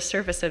under the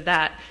surface of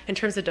that, in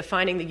terms of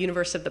defining the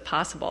universe of the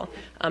possible,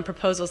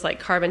 proposals like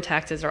carbon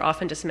taxes are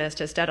often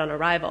dismissed as dead on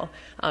arrival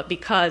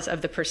because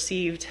of,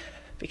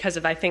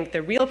 I think,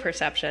 the real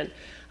perception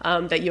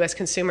that U.S.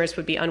 consumers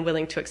would be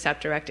unwilling to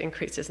accept direct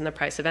increases in the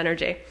price of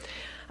energy.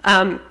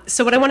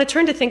 So what I want to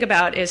turn to think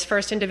about is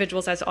first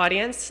individuals as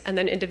audience, and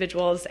then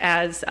individuals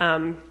as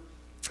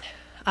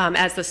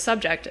the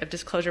subject of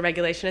disclosure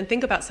regulation, and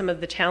think about some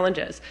of the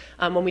challenges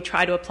when we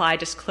try to apply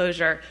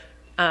disclosure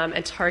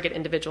and target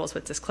individuals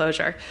with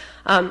disclosure.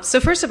 So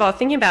first of all,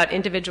 thinking about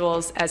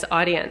individuals as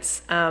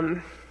audience,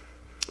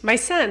 my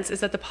sense is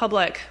that the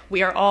public,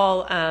 we are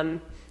all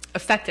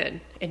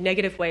affected in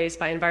negative ways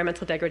by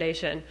environmental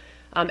degradation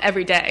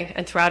every day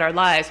and throughout our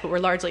lives, but we're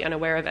largely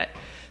unaware of it.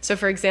 So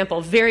for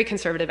example, very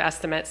conservative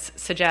estimates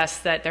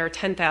suggest that there are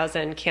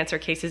 10,000 cancer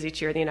cases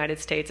each year in the United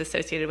States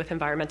associated with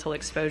environmental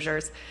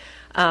exposures.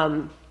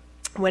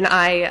 When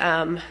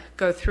I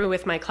go through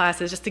with my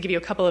classes, just to give you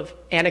a couple of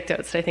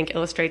anecdotes that I think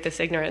illustrate this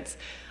ignorance,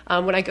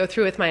 when I go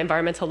through with my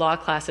environmental law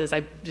classes,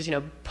 I just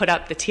put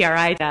up the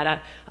TRI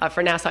data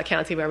for Nassau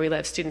County where we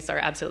live. Students are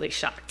absolutely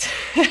shocked,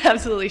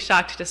 absolutely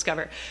shocked to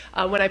discover.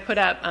 When I put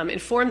up,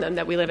 inform them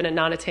that we live in a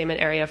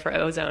non-attainment area for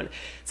ozone,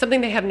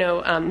 something they have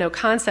no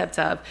concept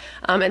of.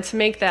 And to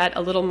make that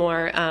a little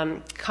more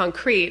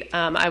concrete,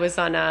 I was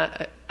on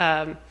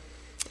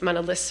I'm on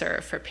a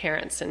listserv for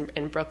parents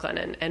in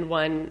Brooklyn, and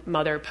one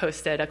mother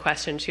posted a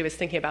question. She was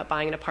thinking about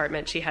buying an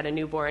apartment. She had a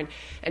newborn,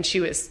 and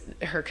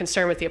her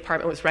concern with the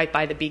apartment was right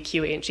by the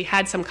BQE, and she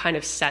had some kind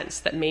of sense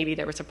that maybe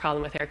there was a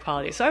problem with air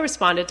quality. So I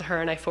responded to her,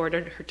 and I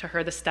forwarded to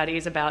her the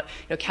studies about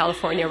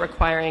California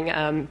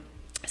requiring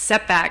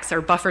setbacks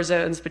or buffer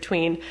zones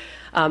between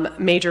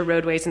major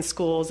roadways and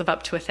schools of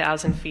up to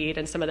 1,000 feet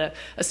and some of the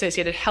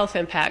associated health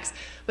impacts.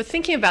 But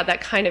thinking about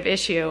that kind of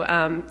issue,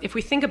 if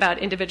we think about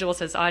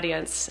individuals as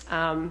audience,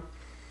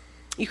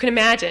 you can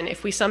imagine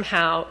if we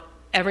somehow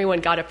everyone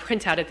got a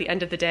printout at the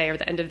end of the day or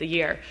the end of the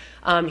year.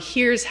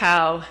 Here's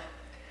how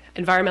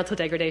environmental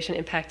degradation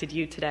impacted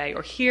you today,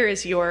 or here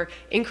is your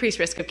increased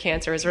risk of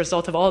cancer as a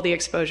result of all the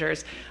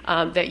exposures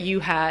that you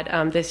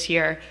had this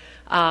year.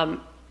 How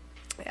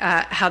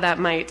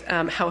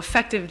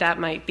effective that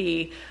might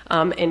be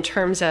in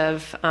terms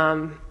of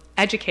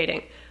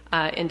educating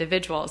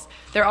individuals.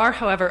 There are,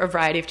 however, a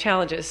variety of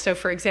challenges. So,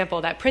 for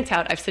example, that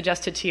printout I've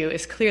suggested to you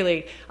is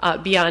clearly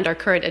beyond our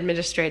current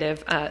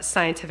administrative,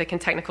 scientific, and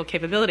technical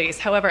capabilities.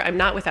 However, I'm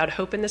not without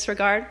hope in this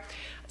regard.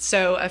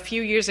 So a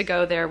few years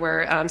ago, there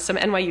were some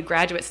NYU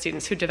graduate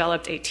students who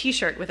developed a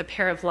T-shirt with a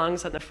pair of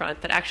lungs on the front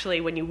that actually,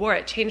 when you wore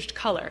it, changed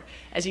color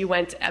as you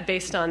went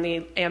based on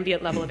the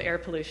ambient level of air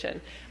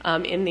pollution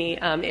in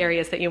the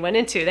areas that you went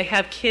into. They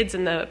have kids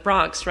in the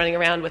Bronx running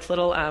around with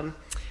little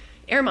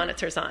air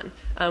monitors on,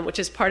 which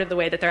is part of the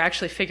way that they're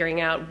actually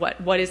figuring out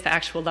what is the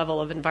actual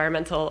level of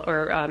environmental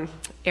or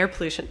air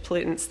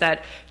pollutants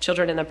that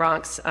children in the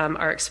Bronx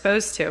are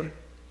exposed to.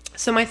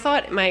 So my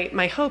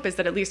hope is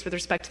that at least with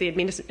respect to the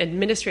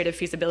administrative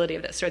feasibility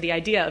of this, or the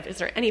idea of is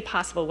there any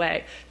possible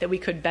way that we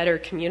could better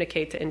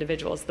communicate to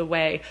individuals the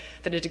way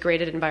that a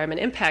degraded environment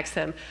impacts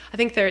them, I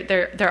think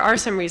there are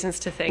some reasons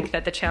to think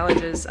that the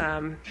challenges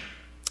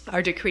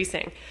are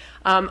decreasing.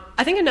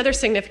 I think another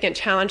significant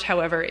challenge,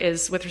 however,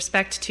 is with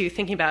respect to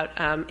thinking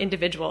about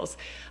individuals.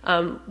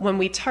 When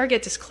we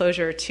target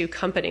disclosure to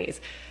companies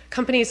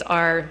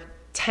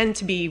tend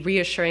to be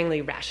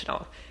reassuringly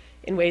rational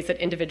in ways that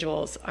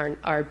individuals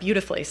are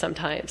beautifully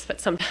sometimes, but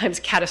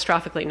sometimes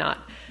catastrophically not.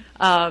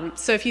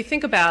 So if you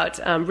think about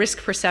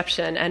risk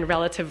perception and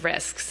relative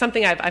risk,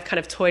 something I've kind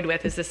of toyed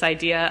with is this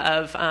idea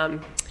of,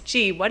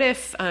 what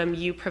if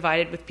you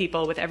provided with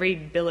people with every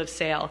bill of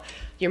sale,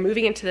 you're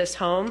moving into this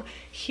home,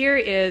 here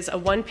is a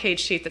one-page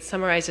sheet that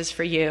summarizes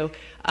for you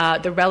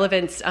the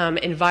relevant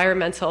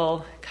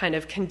environmental kind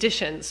of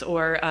conditions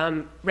or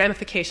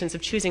ramifications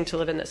of choosing to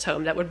live in this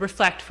home that would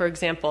reflect, for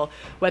example,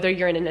 whether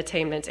you're in an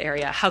attainment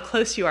area, how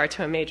close you are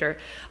to a major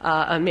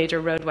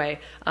roadway,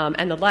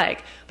 and the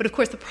like. But of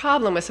course, the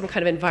problem with some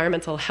kind of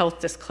environmental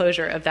health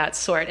disclosure of that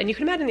sort, and you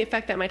can imagine the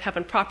effect that might have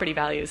on property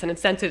values and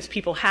incentives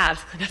people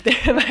have of their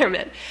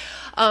environment.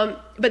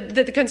 But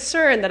the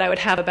concern that I would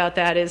have about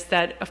that is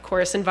that, of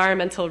course,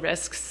 environmental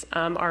risks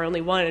are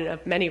only one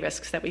of many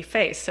risks that we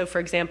face. So, for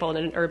example, in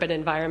an urban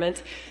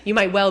environment, you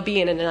might well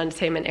be in an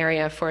unattainment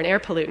area for an air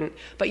pollutant,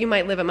 but you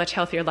might live a much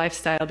healthier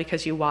lifestyle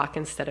because you walk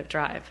instead of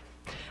drive.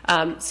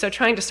 So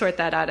trying to sort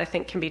that out, I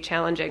think, can be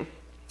challenging.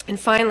 And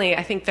finally,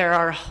 I think there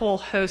are a whole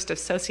host of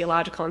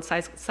sociological and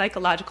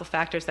psychological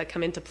factors that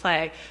come into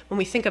play when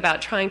we think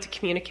about trying to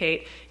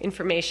communicate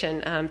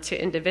information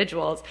to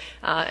individuals.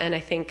 And I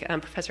think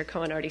Professor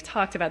Cohen already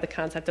talked about the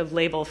concept of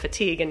label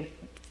fatigue and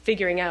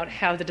figuring out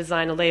how to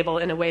design a label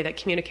in a way that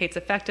communicates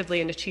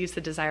effectively and achieves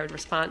the desired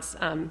response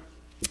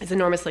is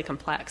enormously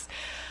complex.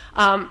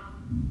 I'm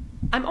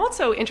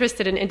also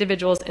interested in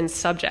individuals in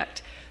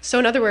subject. So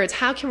in other words,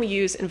 how can we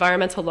use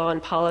environmental law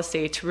and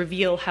policy to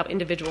reveal how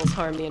individuals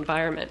harm the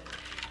environment?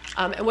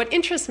 And what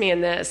interests me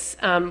in this,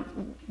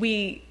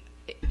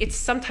 it's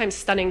sometimes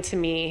stunning to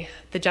me,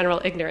 the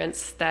general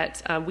ignorance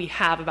that we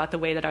have about the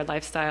way that our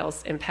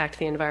lifestyles impact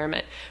the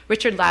environment.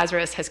 Richard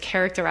Lazarus has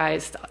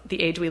characterized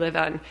the age we live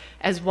on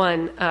as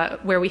one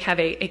where we have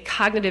a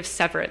cognitive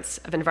severance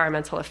of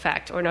environmental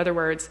effect, or in other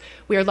words,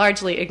 we are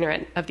largely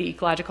ignorant of the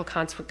ecological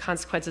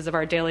consequences of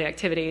our daily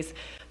activities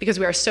because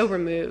we are so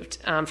removed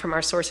from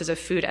our sources of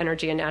food,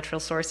 energy, and natural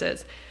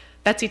sources.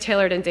 Betsy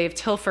Taylor and Dave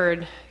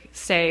Tilford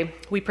say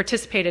we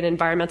participate in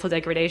environmental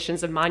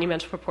degradations of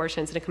monumental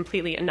proportions in a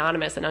completely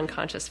anonymous and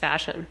unconscious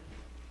fashion.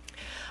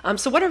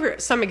 So what are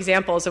some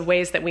examples of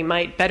ways that we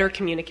might better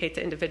communicate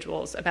to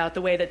individuals about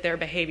the way that their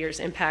behaviors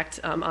impact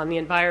on the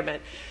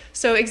environment?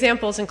 So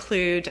examples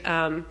include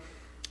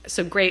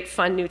great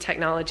fun new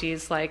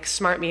technologies like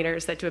smart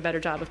meters that do a better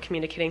job of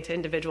communicating to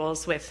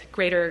individuals with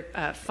greater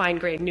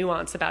fine-grained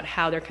nuance about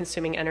how they're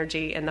consuming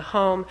energy in the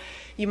home.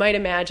 You might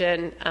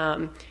imagine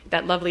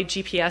that lovely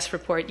GPS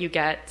report you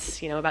get,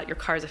 about your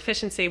car's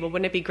efficiency. Well,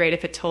 wouldn't it be great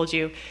if it told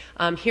you,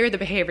 here are the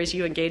behaviors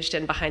you engaged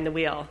in behind the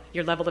wheel,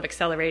 your level of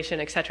acceleration,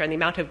 et cetera, and the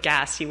amount of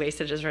gas you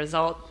wasted as a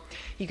result.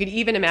 You could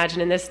even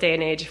imagine in this day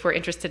and age, if we're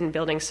interested in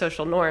building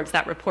social norms,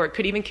 that report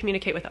could even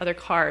communicate with other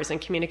cars and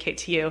communicate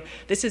to you,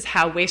 this is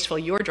how wasteful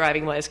your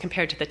driving was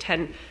compared to the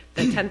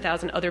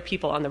 10,000 other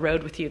people on the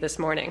road with you this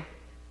morning.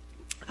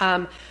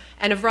 And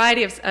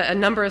a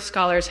number of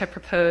scholars have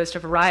proposed a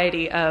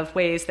variety of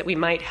ways that we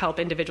might help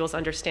individuals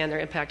understand their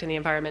impact on the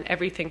environment,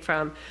 everything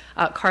from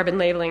carbon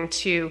labeling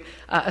to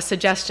a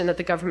suggestion that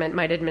the government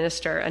might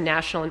administer a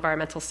national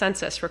environmental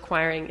census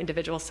requiring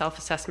individual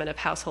self-assessment of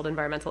household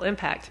environmental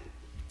impact.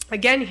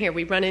 Again, here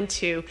we run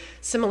into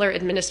similar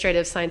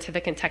administrative,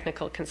 scientific, and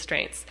technical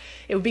constraints.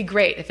 It would be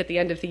great if at the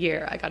end of the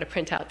year I got a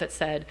printout that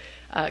said,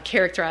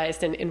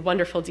 characterized in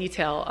wonderful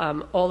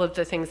detail all of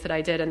the things that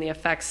I did and the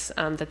effects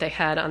that they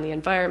had on the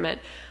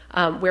environment.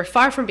 We're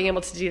far from being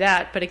able to do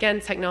that, but again,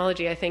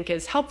 technology, I think,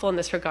 is helpful in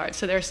this regard.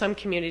 So there are some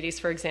communities,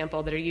 for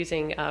example, that are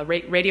using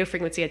radio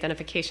frequency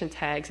identification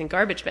tags in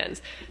garbage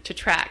bins to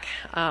track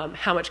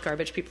how much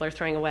garbage people are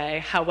throwing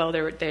away, how well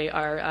they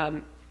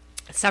are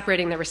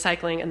separating their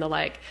recycling, and the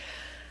like.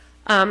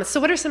 So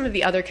what are some of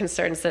the other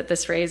concerns that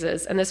this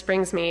raises? And this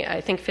brings me, I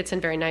think, fits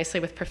in very nicely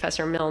with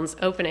Professor Milne's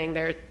opening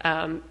there.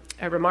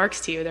 Remarks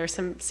to you, there are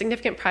some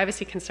significant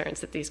privacy concerns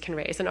that these can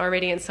raise. And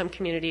already in some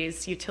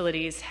communities,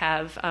 utilities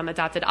have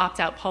adopted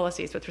opt-out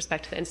policies with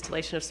respect to the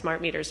installation of smart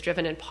meters,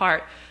 driven in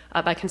part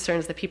by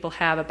concerns that people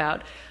have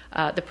about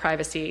the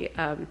privacy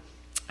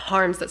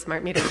harms that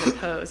smart meters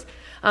impose.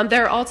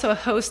 There are also a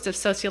host of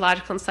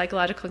sociological and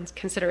psychological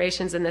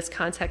considerations in this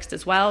context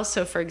as well.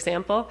 So, for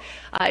example,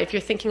 if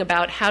you're thinking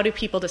about how do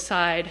people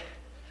decide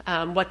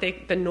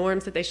the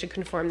norms that they should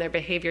conform their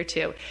behavior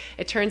to,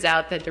 it turns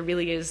out that there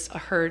really is a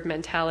herd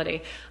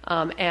mentality.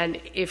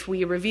 And if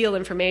we reveal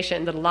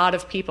information that a lot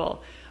of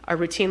people are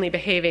routinely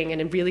behaving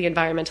in really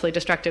environmentally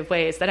destructive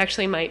ways, that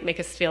actually might make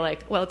us feel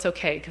like, well, it's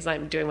okay because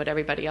I'm doing what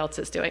everybody else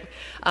is doing.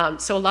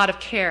 So a lot of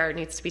care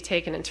needs to be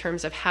taken in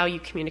terms of how you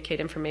communicate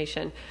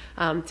information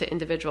to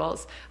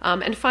individuals.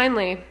 And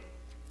finally,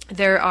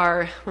 there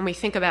are, when we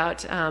think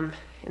about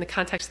in the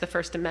context of the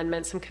First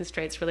Amendment, some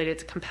constraints related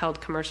to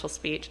compelled commercial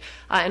speech,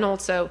 and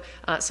also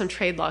some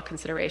trade law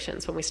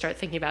considerations when we start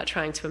thinking about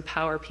trying to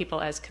empower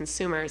people as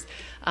consumers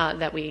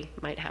that we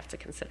might have to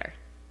consider.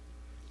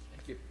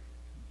 Thank you.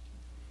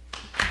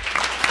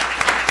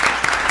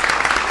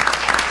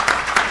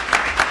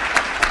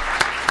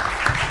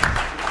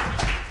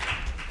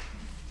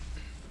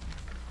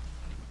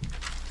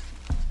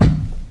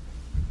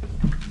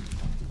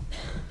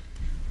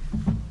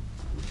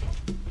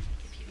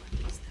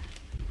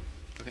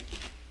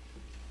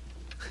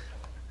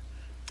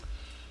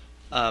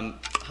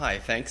 Hi,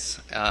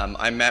 thanks.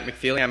 I'm Matt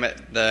McFeeley. I'm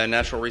at the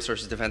Natural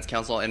Resources Defense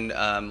Council, and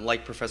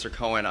like Professor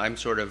Cohen, I'm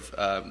sort of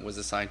was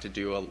assigned to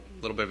do a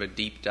little bit of a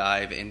deep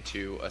dive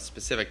into a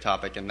specific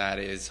topic, and that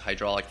is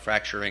hydraulic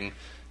fracturing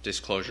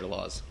disclosure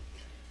laws.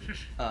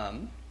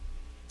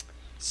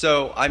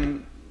 So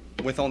I'm,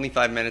 with only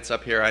 5 minutes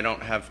up here, I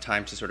don't have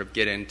time to sort of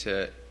get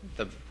into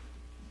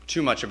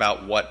too much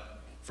about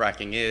what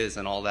fracking is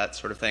and all that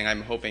sort of thing.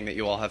 I'm hoping that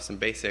you all have some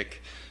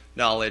basic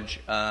knowledge.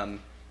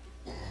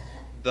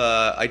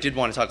 I did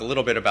want to talk a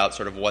little bit about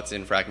sort of what's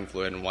in fracking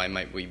fluid and why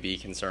might we be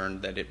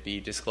concerned that it be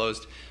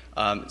disclosed.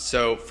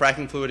 So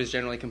fracking fluid is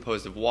generally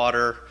composed of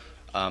water,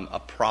 a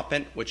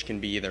proppant, which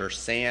can be either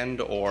sand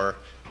or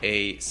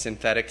a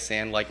synthetic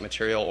sand-like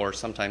material, or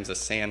sometimes a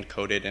sand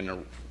coated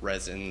in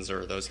resins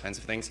or those kinds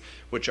of things,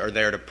 which are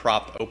there to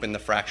prop open the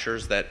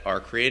fractures that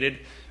are created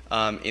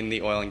in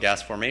the oil and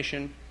gas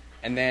formation.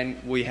 And then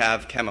we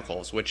have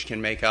chemicals, which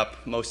can make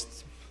up,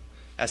 most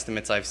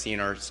estimates I've seen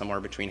are somewhere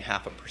between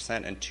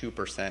 0.5% and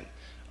 2%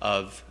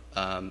 of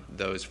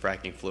those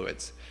fracking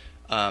fluids.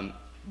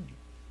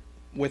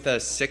 With a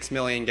 6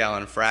 million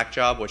gallon frac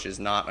job, which is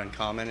not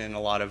uncommon in a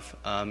lot of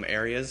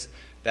areas,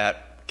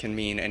 that can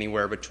mean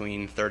anywhere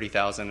between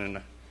 30,000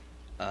 and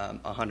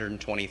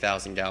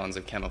 120,000 gallons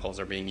of chemicals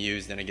are being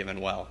used in a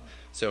given well.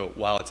 So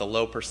while it's a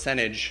low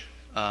percentage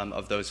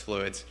of those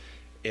fluids,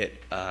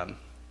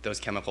 those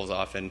chemicals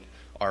often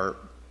are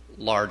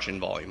large in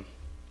volume.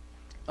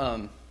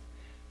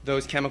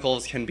 Those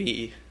chemicals can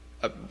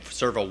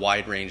serve a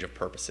wide range of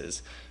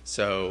purposes.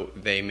 So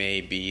they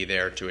may be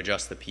there to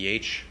adjust the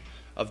pH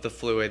of the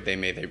fluid. They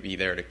may be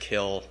there to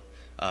kill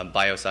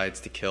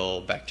biocides, to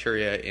kill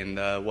bacteria in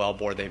the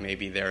wellbore. They may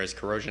be there as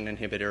corrosion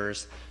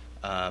inhibitors,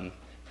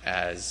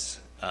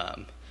 as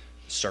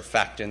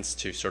surfactants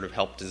to sort of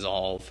help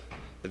dissolve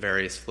the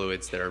various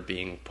fluids that are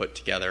being put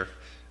together.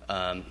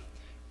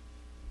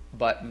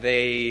 But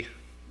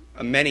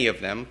many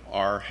of them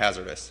are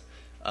hazardous.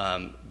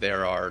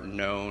 There are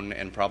known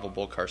and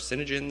probable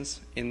carcinogens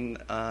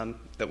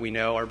that we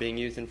know are being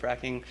used in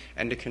fracking,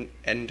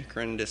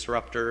 endocrine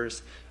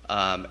disruptors,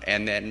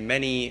 and then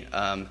many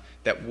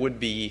that would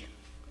be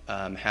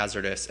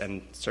hazardous,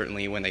 and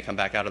certainly when they come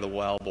back out of the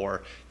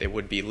wellbore, they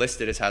would be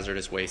listed as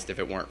hazardous waste if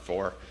it weren't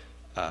for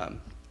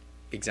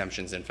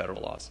exemptions in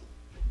federal laws.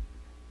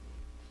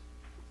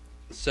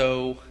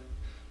 So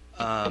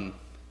I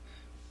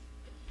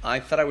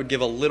thought I would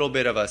give a little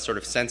bit of a sort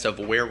of sense of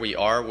where we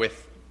are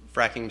with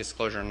fracking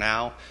disclosure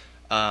now.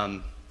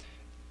 So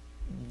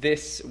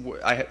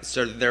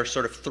there are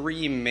sort of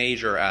three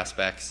major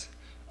aspects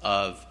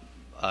of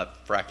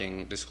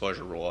fracking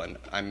disclosure rule, and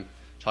I'm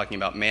talking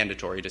about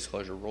mandatory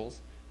disclosure rules.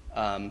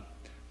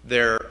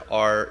 There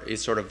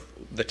is sort of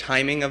the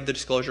timing of the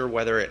disclosure,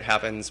 whether it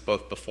happens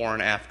both before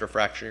and after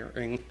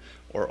fracturing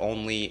or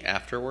only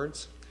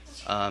afterwards,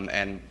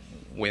 and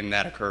when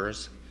that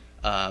occurs.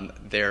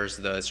 There's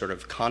the sort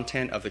of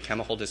content of the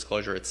chemical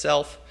disclosure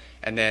itself,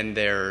 and then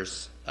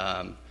there's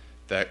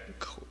the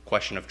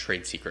question of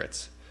trade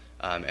secrets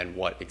and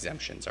what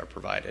exemptions are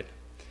provided.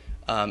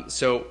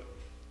 So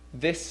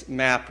this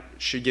map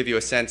should give you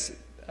a sense,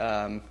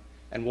 and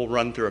we'll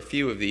run through a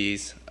few of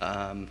these,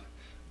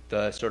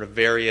 the sort of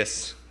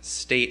various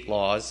state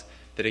laws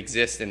that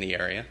exist in the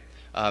area.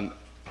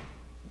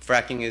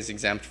 fracking is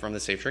exempt from the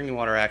Safe Drinking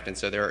Water Act, and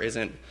so there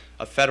isn't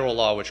a federal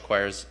law which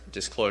requires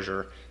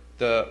disclosure.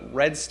 The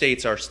red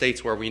states are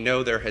states where we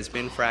know there has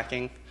been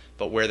fracking,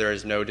 but where there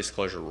is no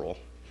disclosure rule.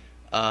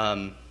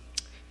 I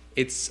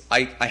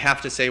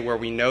have to say where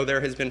we know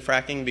there has been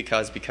fracking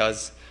because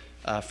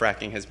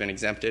fracking has been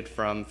exempted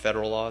from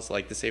federal laws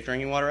like the Safe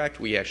Drinking Water Act.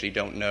 We actually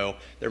don't know.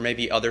 There may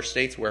be other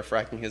states where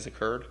fracking has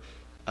occurred,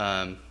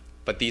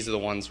 but these are the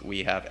ones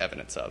we have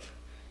evidence of.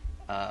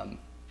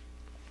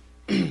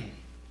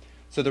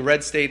 So the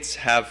red states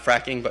have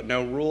fracking but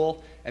no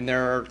rule, and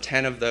there are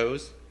 10 of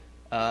those.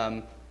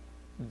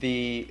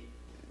 The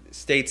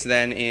states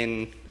then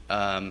in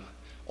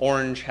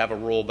orange have a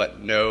rule but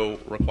no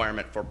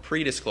requirement for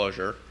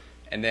pre-disclosure,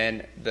 and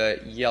then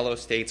the yellow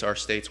states are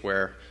states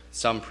where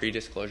some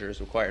pre-disclosure is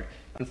required.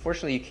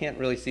 Unfortunately, you can't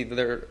really see that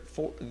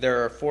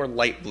there are 4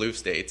 light blue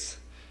states.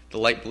 The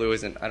light blue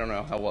isn't, I don't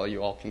know how well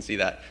you all can see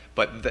that,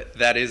 but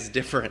that is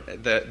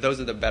different. Those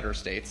are the better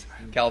states.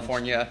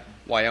 California,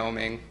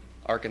 Wyoming,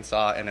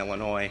 Arkansas, and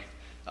Illinois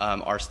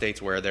are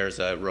states where there's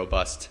a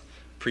robust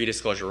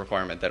pre-disclosure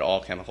requirement that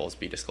all chemicals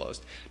be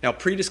disclosed. Now,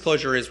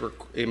 pre-disclosure is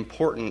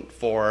important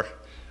for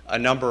a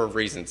number of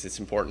reasons. It's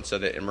important so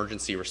that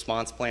emergency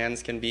response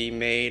plans can be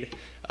made.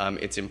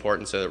 It's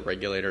important so that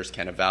regulators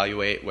can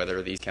evaluate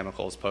whether these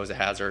chemicals pose a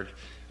hazard.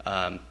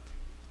 And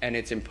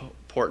it's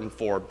important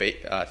for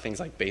things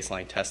like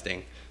baseline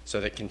testing so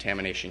that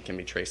contamination can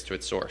be traced to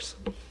its source.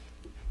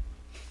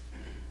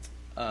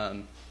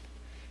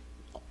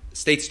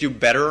 States do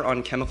better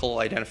on chemical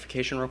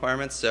identification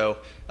requirements. So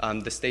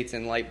the states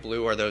in light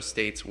blue are those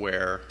states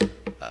where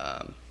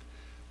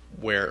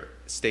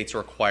states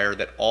require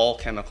that all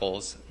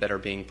chemicals that are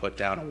being put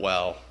down a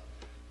well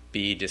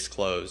be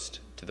disclosed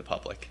to the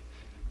public,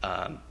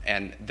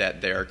 and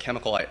that their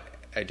chemical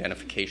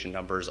identification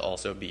numbers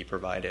also be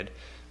provided.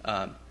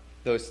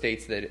 Those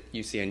states that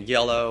you see in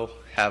yellow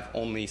have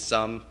only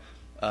some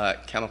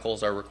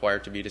chemicals are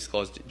required to be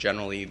disclosed,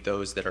 generally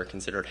those that are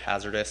considered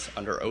hazardous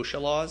under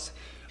OSHA laws,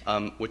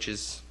 which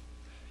is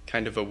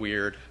kind of a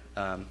weird,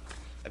 I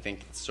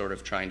think it's sort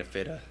of trying to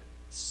fit a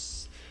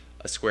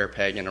square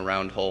peg in a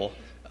round hole.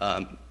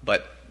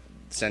 But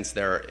since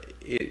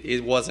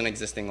it was an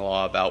existing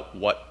law about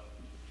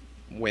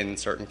when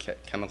certain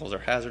chemicals are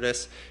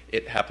hazardous,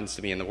 it happens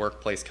to be in the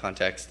workplace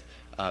context.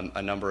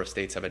 A number of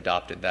states have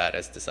adopted that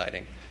as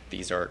deciding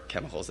these are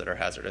chemicals that are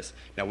hazardous.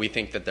 Now, we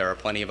think that there are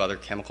plenty of other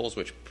chemicals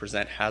which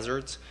present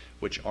hazards,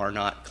 which are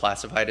not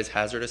classified as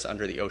hazardous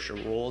under the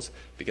OSHA rules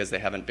because they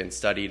haven't been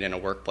studied in a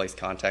workplace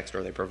context,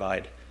 or they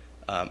provide,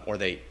 or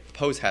they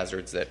pose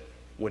hazards that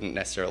wouldn't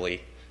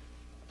necessarily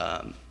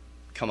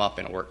come up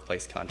in a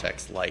workplace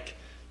context, like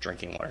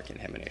drinking water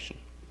contamination.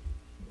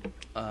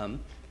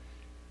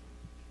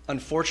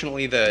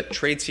 Unfortunately, the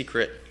trade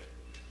secret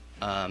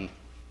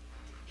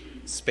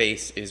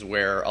space is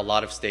where a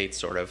lot of states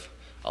sort of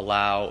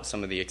allow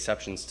some of the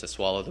exceptions to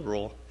swallow the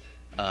rule.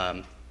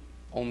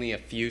 Only a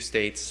few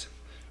states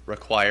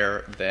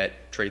require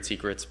that trade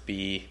secrets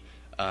be,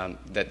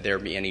 that there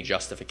be any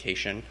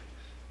justification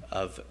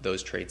of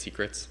those trade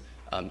secrets.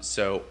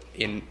 So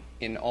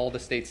in all the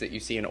states that you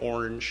see in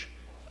orange,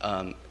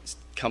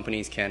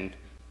 companies can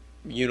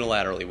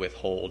unilaterally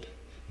withhold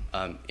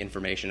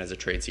information as a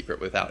trade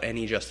secret without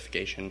any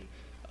justification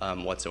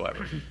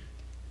whatsoever.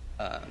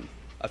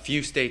 A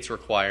few states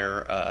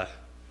require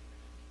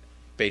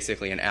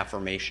basically an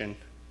affirmation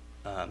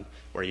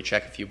where you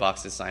check a few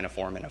boxes, sign a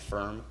form, and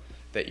affirm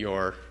that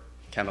your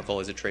chemical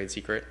is a trade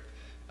secret.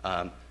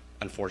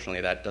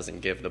 Unfortunately, that doesn't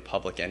give the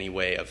public any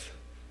way of,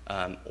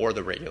 or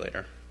the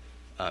regulator,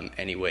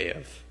 any way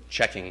of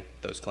checking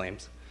those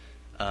claims.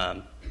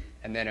 And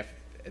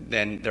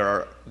then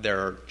there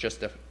are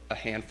just a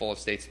handful of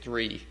states,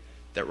 3,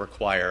 that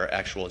require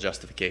actual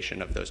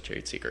justification of those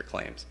trade secret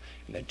claims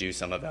and that do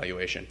some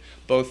evaluation.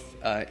 Both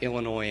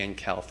Illinois and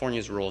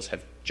California's rules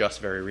have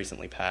just very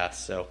recently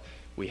passed, so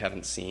we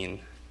haven't seen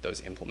those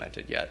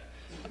implemented yet.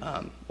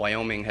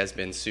 Wyoming has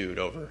been sued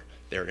over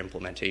their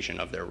implementation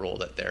of their rule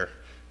that they're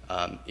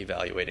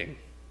evaluating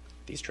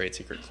these trade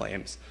secret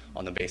claims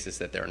on the basis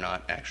that they're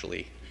not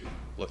actually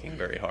looking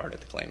very hard at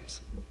the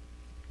claims.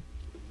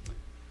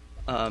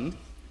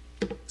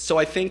 So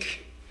I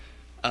think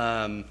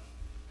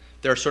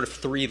there are sort of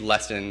 3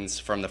 lessons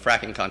from the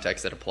fracking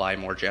context that apply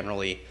more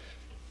generally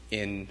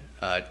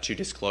to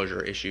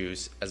disclosure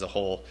issues as a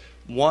whole.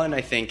 One,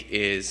 I think,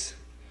 is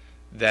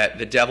that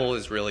the devil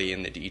is really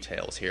in the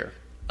details here.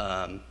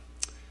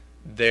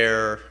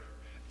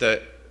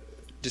 The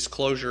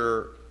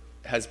disclosure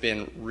has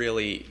been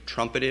really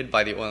trumpeted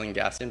by the oil and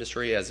gas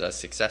industry as a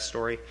success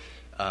story.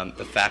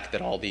 The fact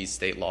that all these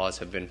state laws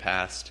have been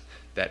passed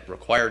that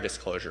require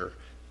disclosure,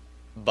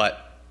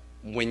 but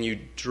when you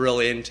drill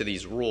into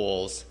these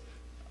rules,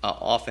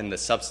 often the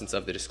substance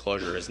of the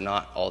disclosure is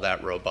not all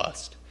that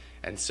robust.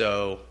 And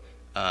so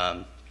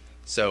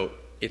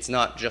it's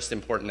not just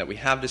important that we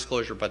have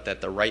disclosure, but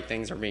that the right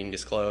things are being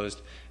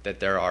disclosed, that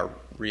there are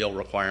real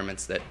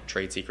requirements that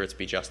trade secrets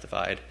be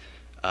justified,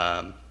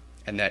 and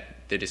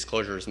that the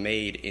disclosure is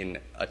made in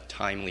a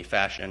timely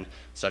fashion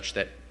such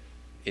that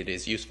it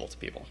is useful to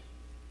people.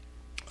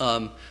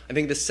 I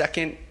think the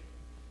second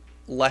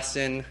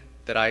lesson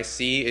that I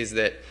see is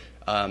that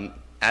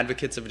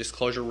advocates of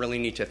disclosure really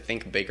need to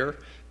think bigger.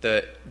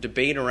 The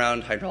debate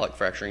around hydraulic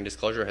fracturing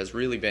disclosure has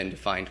really been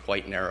defined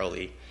quite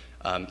narrowly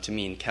to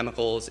mean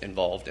chemicals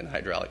involved in the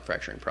hydraulic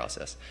fracturing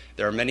process.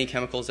 There are many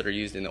chemicals that are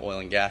used in the oil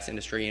and gas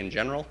industry in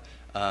general,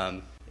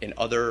 in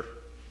other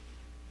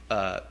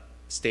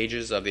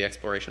stages of the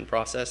exploration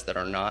process that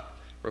are not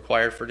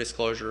required for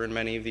disclosure in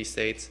many of these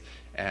states,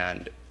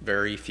 and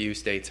very few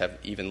states have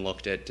even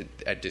looked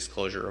at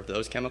disclosure of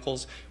those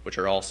chemicals, which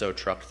are also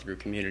trucked through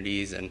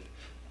communities and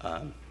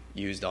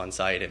used on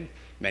site, and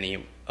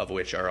many of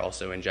which are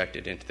also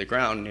injected into the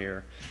ground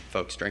near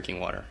folks' drinking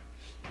water.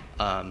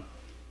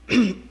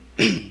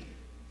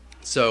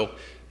 So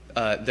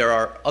there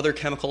are other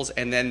chemicals,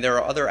 and then there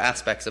are other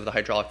aspects of the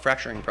hydraulic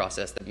fracturing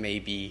process that may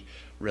be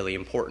really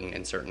important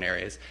in certain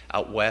areas.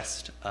 Out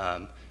west,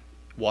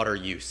 water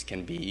use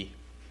can be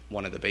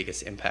one of the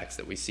biggest impacts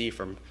that we see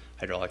from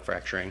hydraulic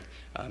fracturing.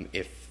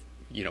 If,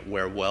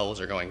 where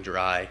wells are going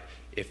dry,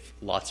 if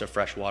lots of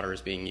fresh water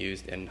is being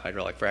used in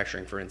hydraulic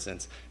fracturing, for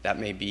instance, that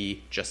may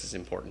be just as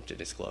important to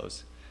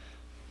disclose.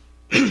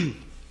 And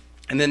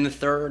then the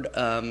third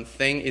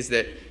thing is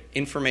that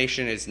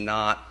information is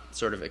not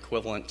sort of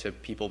equivalent to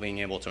people being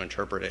able to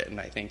interpret it, and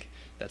I think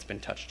that's been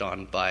touched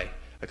on by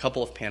a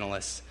couple of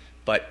panelists.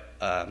 But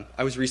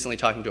I was recently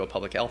talking to a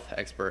public health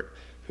expert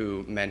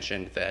who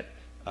mentioned that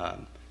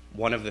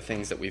one of the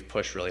things that we've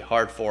pushed really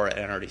hard for at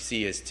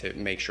NRDC is to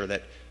make sure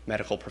that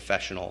medical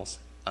professionals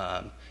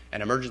and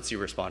emergency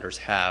responders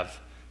have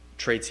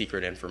trade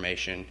secret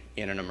information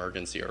in an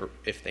emergency, or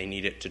if they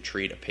need it to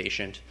treat a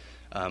patient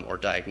or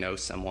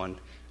diagnose someone.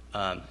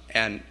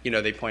 And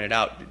they pointed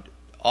out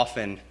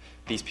often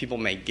these people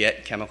may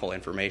get chemical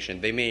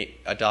information.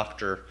 A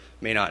doctor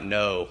may not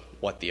know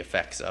what the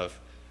effects of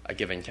a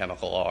given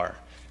chemical are.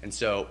 And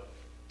so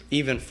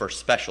even for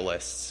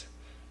specialists,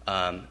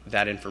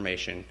 that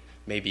information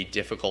may be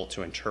difficult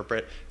to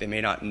interpret. They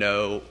may not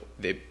know,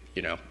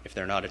 if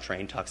they're not a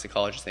trained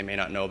toxicologist, they may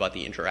not know about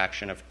the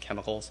interaction of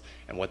chemicals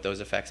and what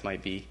those effects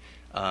might be.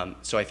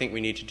 So I think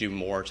we need to do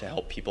more to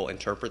help people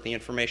interpret the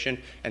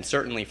information, and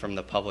certainly from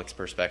the public's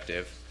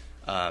perspective,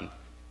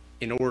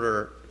 in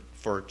order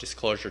for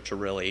disclosure to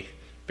really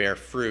bear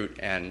fruit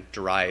and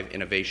drive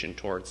innovation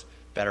towards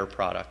better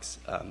products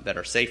that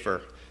are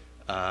safer,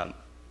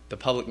 the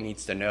public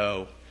needs to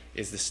know,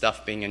 is the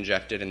stuff being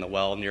injected in the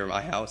well near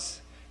my house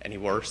any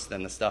worse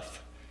than the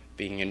stuff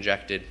being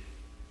injected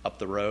up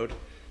the road?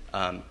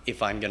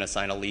 If I'm going to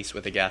sign a lease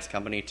with a gas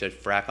company to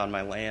frack on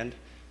my land,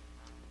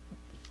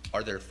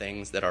 are there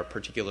things that are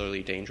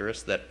particularly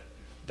dangerous that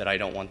I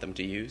don't want them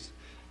to use?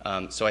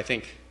 So I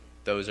think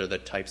those are the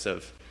types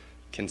of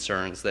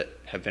concerns that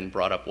have been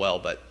brought up well,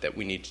 but that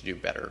we need to do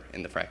better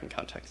in the fracking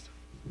context.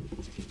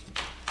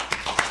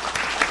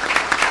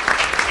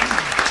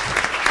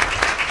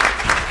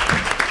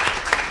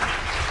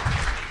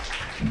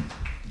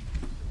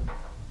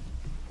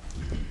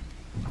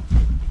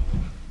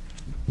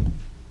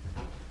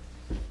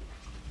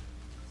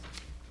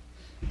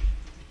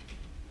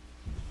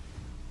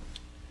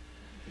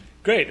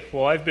 Great.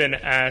 Well, I've been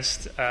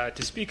asked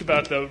to speak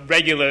about the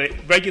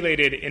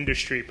regulated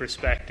industry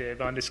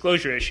perspective on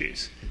disclosure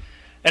issues.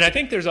 And I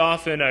think there's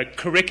often a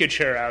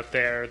caricature out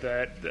there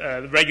that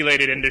the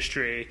regulated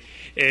industry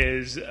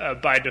is,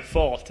 by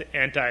default,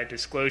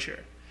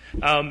 anti-disclosure.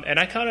 And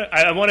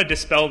I want to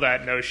dispel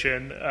that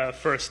notion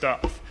first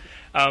off.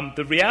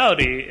 The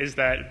reality is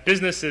that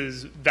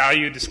businesses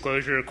value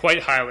disclosure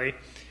quite highly,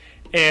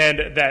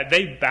 and that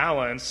they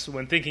balance,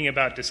 when thinking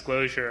about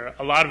disclosure,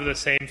 a lot of the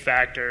same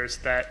factors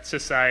that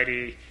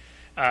society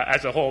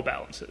as a whole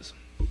balances.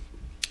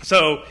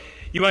 So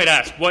you might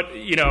ask,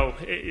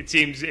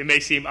 it may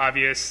seem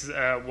obvious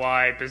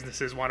why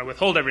businesses want to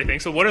withhold everything.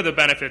 So what are the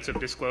benefits of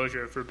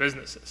disclosure for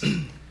businesses?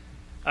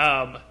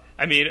 I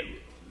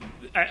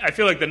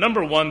feel like the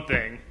number one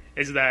thing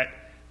is that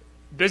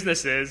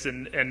businesses,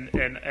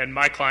 and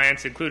my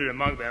clients included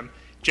among them,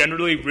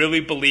 generally really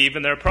believe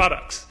in their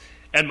products.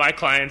 And my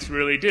clients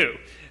really do.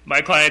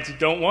 My clients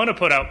don't want to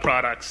put out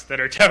products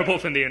that are terrible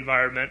for the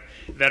environment,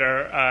 that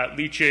are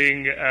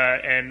leaching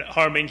and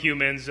harming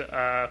humans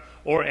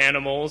or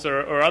animals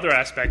or other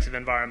aspects of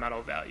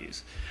environmental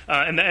values.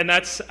 And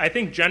that's, I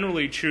think,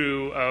 generally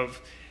true of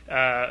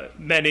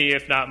many,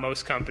 if not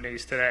most,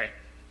 companies today.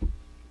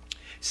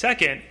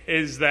 Second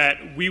is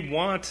that we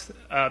want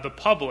the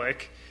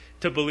public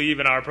to believe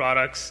in our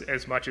products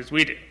as much as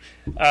we do.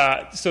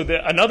 So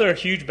another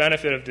huge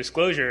benefit of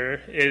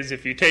disclosure is,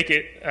 if you take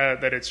it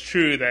that it's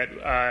true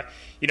that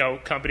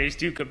companies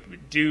do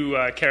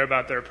care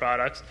about their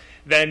products,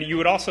 then you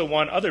would also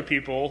want other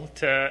people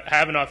to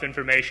have enough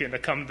information to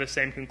come to the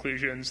same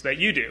conclusions that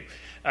you do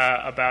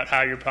about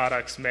how your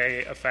products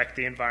may affect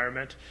the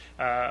environment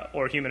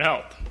or human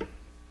health.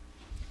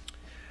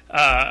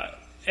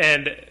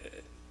 And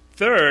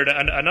third,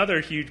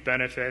 another huge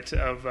benefit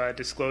of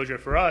disclosure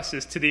for us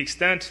is, to the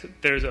extent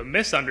there's a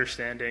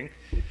misunderstanding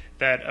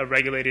that a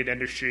regulated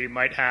industry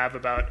might have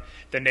about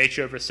the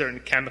nature of a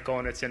certain chemical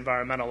and its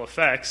environmental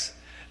effects,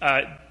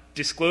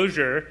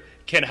 disclosure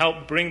can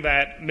help bring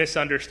that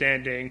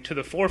misunderstanding to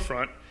the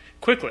forefront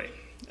quickly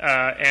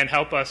and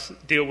help us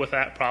deal with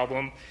that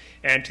problem.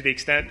 And to the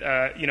extent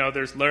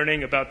there's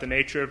learning about the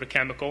nature of a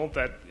chemical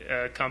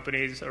that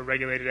companies or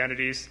regulated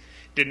entities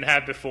didn't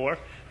have before,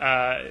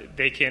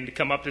 they can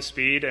come up to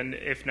speed and,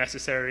 if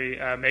necessary,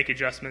 make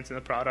adjustments in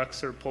the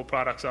products or pull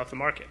products off the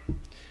market.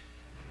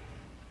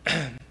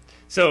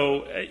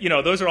 So,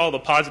 those are all the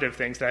positive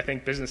things that I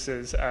think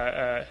businesses,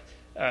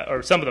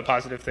 or some of the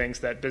positive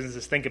things that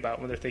businesses think about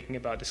when they're thinking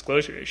about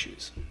disclosure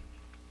issues.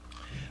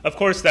 Of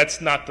course,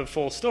 that's not the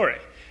full story.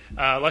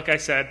 Like I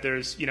said,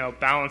 there's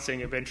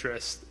balancing of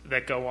interests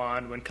that go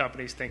on when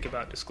companies think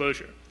about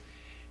disclosure.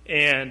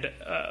 And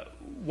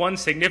one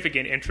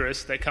significant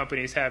interest that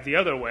companies have the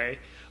other way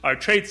are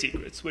trade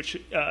secrets,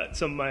 which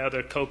some of my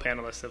other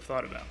co-panelists have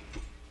thought about.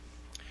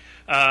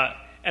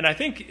 And I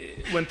think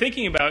when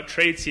thinking about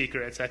trade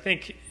secrets, I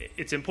think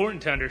it's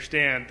important to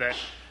understand that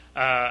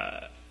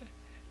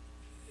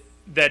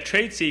that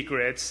trade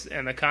secrets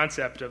and the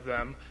concept of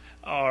them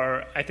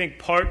are, I think,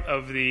 part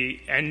of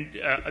the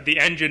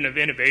engine of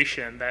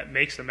innovation that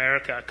makes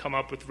America come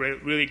up with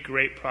really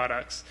great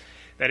products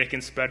that it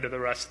can spread to the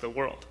rest of the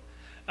world.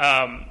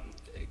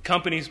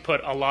 Companies put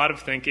a lot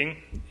of thinking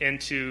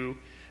into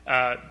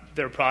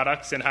their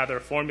products and how they're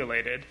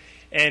formulated,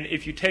 and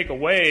if you take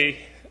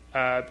away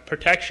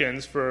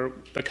protections for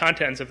the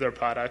contents of their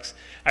products,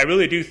 I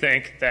really do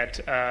think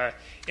that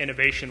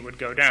innovation would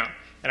go down.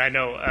 And I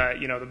know,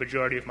 the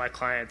majority of my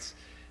clients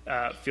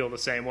feel the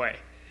same way.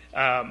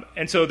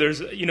 And so there's,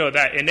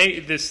 that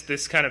innate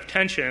this kind of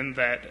tension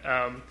that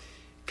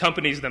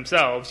companies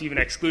themselves, even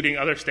excluding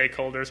other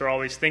stakeholders, are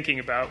always thinking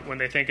about when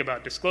they think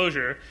about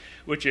disclosure,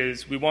 which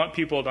is we want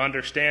people to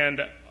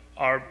understand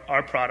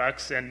our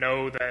products and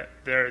know that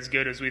they're as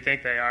good as we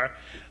think they are.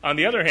 On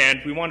the other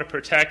hand, we want to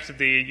protect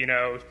the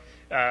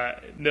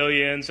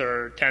millions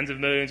or tens of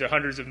millions or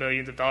hundreds of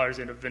millions of dollars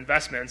of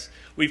investments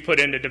we've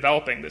put into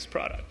developing this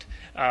product.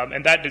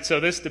 So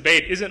this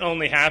debate isn't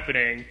only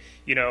happening,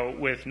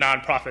 with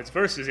nonprofits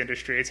versus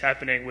industry, it's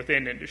happening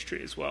within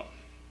industry as well.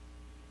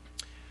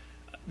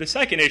 The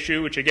second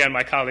issue, which again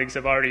my colleagues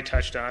have already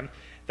touched on,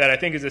 that I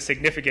think is a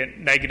significant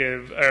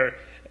negative or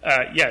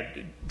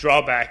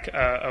drawback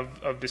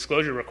of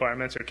disclosure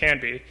requirements, or can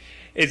be,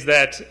 is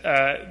that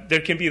there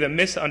can be the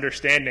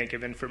misunderstanding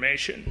of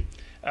information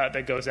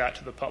that goes out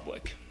to the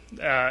public.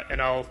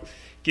 And I'll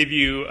give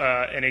you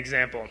an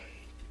example.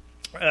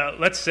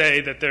 Let's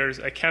say that there's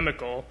a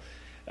chemical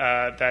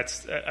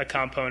that's a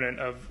component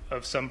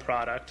of some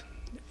product,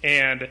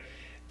 and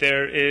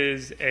there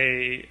is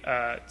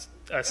a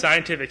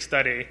scientific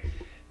study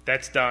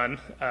that's done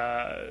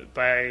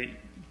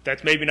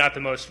that's maybe not the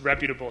most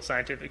reputable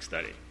scientific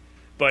study,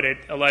 but it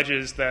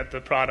alleges that the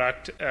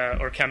product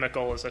or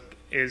chemical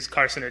is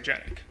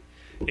carcinogenic.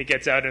 It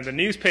gets out in the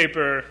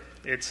newspaper,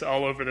 it's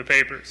all over the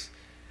papers.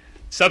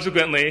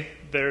 Subsequently,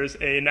 there's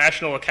a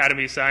National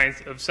Academy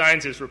of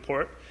Sciences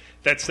report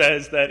that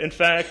says that, in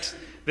fact,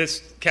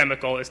 this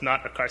chemical is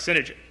not a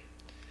carcinogen.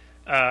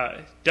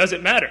 Does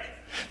it matter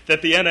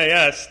that the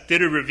NIS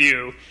did a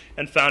review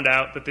and found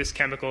out that this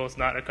chemical is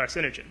not a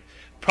carcinogen?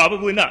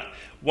 Probably not.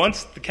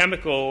 Once the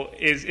chemical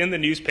is in the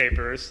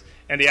newspapers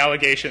and the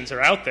allegations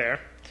are out there,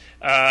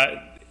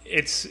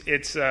 there's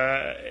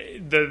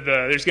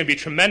going to be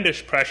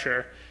tremendous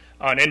pressure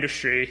on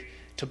industry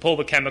to pull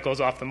the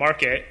chemicals off the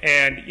market.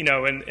 And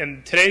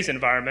in today's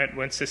environment,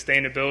 when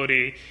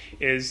sustainability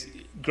is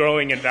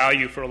growing in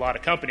value for a lot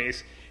of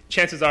companies,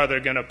 chances are they're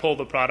going to pull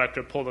the product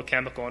or pull the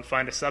chemical and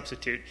find a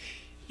substitute,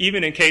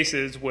 even in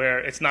cases where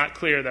it's not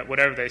clear that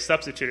whatever they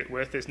substitute it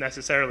with is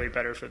necessarily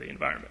better for the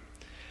environment.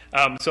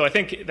 So I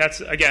think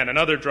that's, again,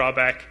 another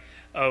drawback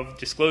of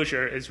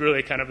disclosure, is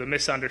really kind of the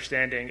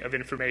misunderstanding of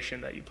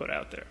information that you put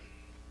out there.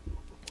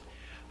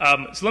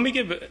 So let me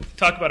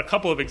talk about a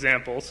couple of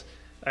examples.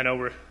 I know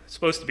we're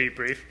supposed to be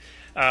brief,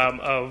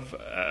 of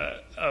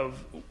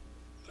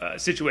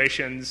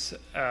situations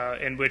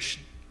in which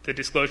the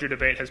disclosure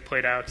debate has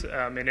played out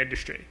in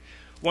industry.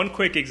 One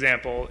quick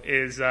example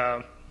is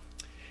the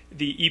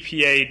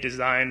EPA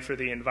Design for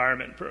the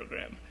Environment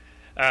program.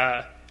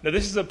 Now,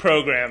 this is a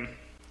program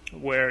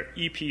where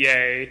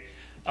EPA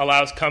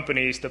allows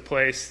companies to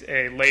place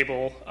a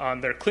label on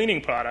their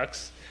cleaning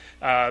products,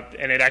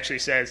 and it actually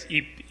says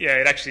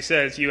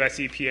U.S.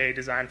 EPA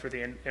Design for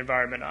the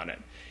Environment on it.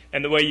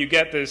 And the way you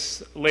get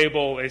this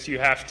label is you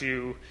have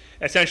to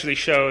essentially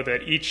show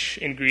that each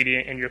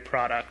ingredient in your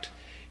product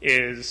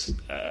is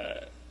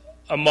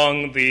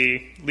among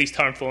the least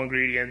harmful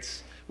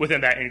ingredients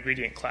within that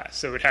ingredient class.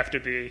 So it would have to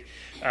be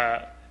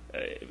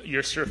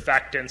your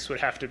surfactants would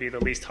have to be the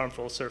least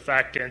harmful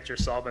surfactants, your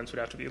solvents would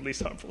have to be the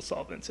least harmful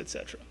solvents,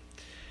 etc.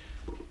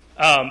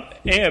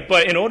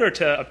 But in order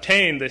to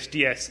obtain this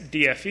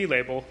DFE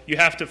label, you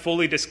have to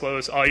fully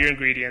disclose all your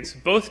ingredients,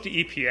 both to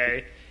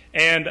EPA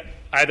and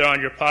either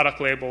on your product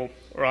label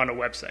or on a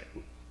website.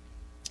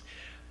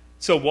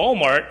 So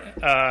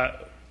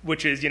Walmart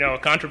which is a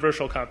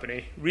controversial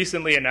company,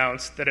 recently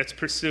announced that it's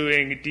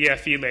pursuing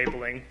DFE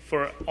labeling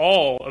for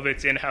all of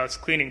its in-house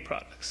cleaning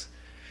products.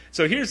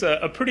 So here's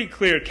a pretty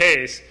clear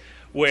case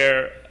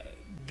where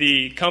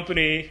the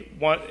company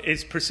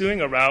is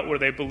pursuing a route where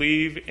they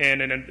believe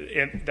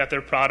in that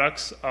their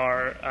products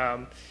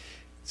are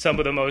some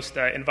of the most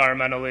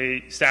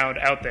environmentally sound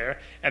out there,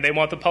 and they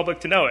want the public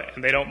to know it,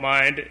 and they don't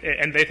mind,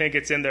 and they think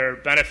it's in their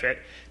benefit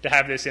to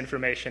have this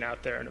information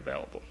out there and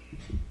available.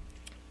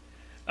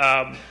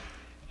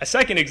 A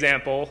second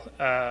example,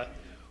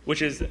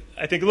 which is,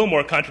 I think, a little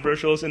more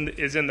controversial, is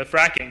in the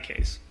fracking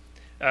case.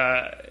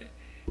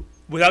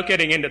 Without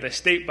getting into the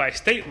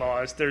state-by-state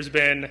laws, there's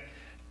been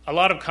a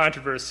lot of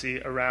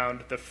controversy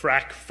around the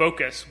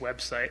Focus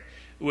website,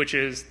 which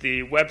is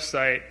the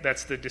website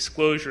that's the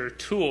disclosure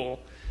tool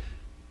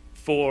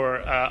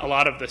for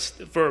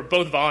for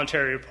both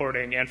voluntary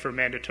reporting and for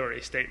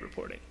mandatory state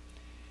reporting.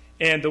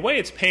 And the way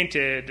it's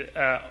painted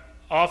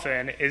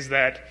often is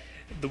that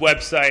the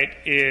website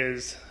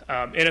is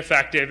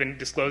ineffective in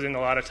disclosing a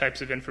lot of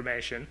types of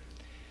information.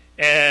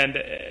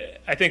 And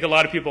I think a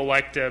lot of people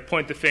like to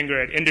point the finger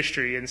at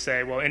industry and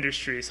say, well,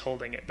 industry is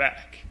holding it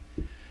back.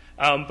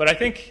 But I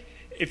think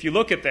if you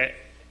look at the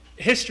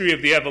history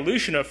of the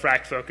evolution of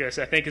Focus,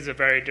 I think is a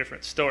very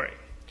different story.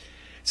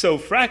 So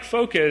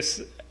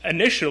Focus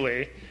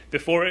initially,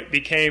 before it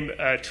became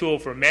a tool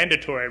for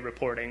mandatory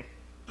reporting,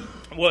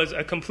 was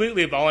a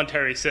completely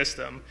voluntary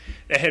system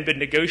that had been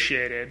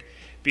negotiated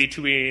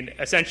between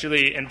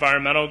essentially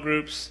environmental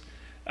groups,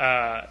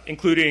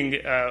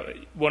 including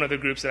one of the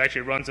groups that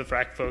actually runs the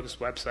Focus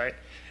website,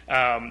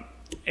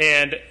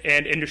 and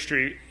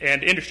industry.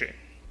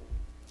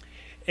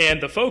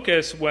 And the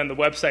focus when the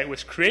website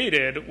was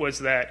created was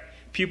that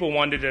people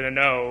wanted to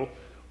know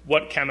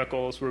what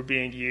chemicals were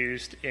being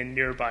used in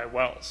nearby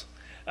wells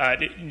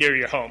near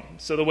your home.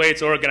 So the way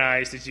it's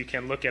organized is you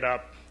can look it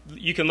up.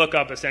 You can look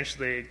up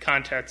essentially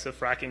contents of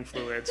fracking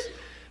fluids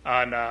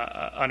on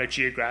a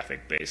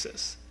geographic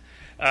basis.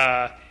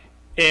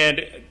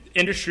 And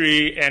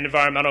industry and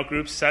environmental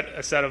groups set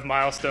a set of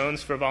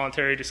milestones for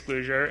voluntary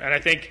disclosure, and I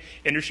think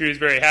industry is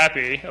very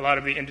happy. A lot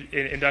of the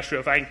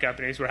industrial fracking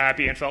companies were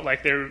happy and felt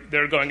like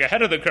they're going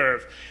ahead of the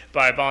curve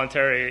by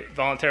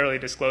voluntarily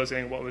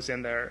disclosing what was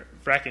in their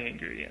fracking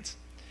ingredients.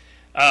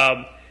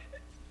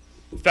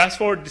 Fast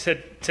forward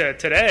to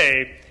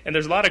today, and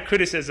there's a lot of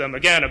criticism,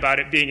 again,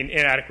 about it being an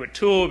inadequate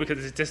tool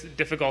because it's just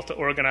difficult to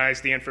organize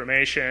the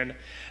information,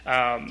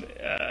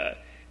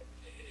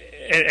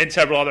 and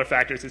several other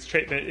factors. Its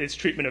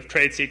treatment of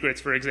trade secrets,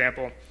 for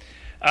example.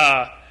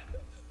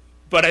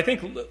 But I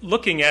think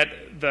looking at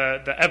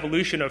the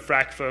evolution of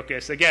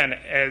Focus, again,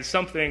 as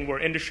something where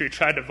industry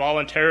tried to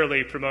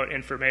voluntarily promote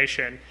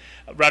information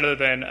rather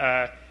than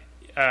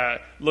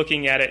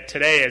looking at it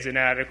today as an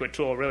inadequate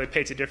tool, really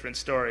paints a different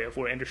story of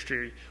where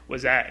industry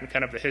was at and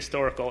kind of the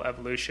historical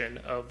evolution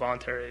of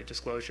voluntary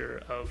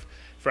disclosure of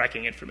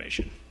fracking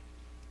information.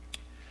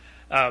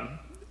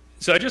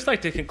 So I'd just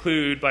like to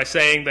conclude by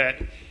saying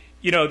that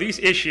these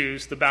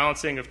issues, the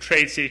balancing of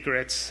trade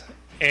secrets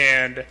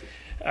and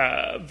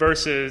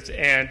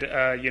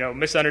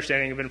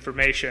misunderstanding of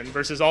information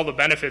versus all the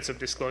benefits of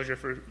disclosure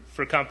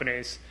for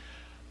companies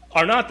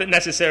are not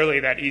necessarily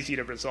that easy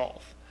to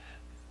resolve.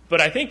 But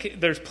I think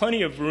there's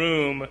plenty of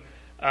room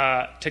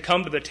to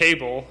come to the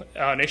table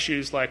on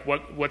issues like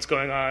what's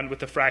going on with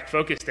the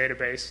Focus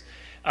database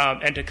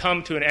and to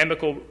come to an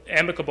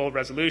amicable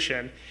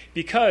resolution,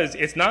 because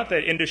it's not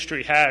that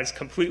industry has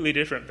completely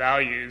different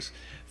values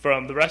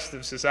from the rest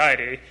of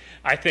society.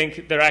 I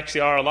think there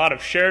actually are a lot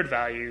of shared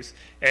values,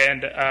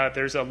 and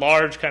there's a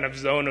large kind of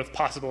zone of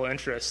possible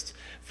interest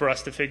for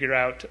us to figure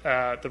out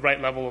the right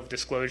level of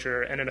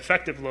disclosure and an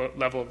effective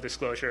level of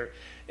disclosure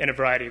in a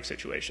variety of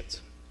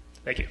situations.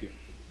 Thank you.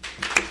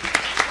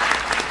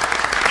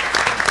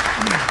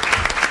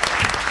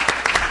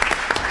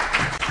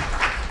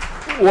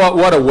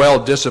 What a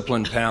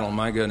well-disciplined panel,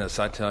 my goodness,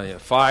 I tell you.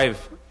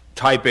 5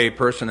 type A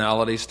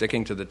personalities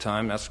sticking to the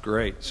time, that's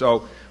great.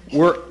 So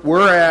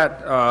we're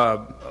at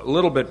a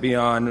little bit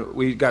beyond.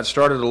 We got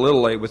started a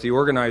little late. With the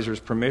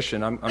organizer's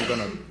permission, I'm going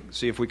to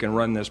see if we can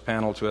run this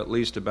panel to at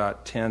least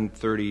about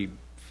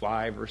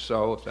 10:35 or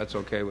so, if that's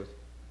okay with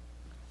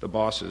the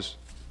bosses. Is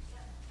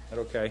that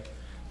okay?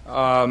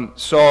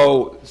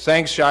 So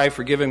thanks, Shai,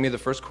 for giving me the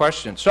first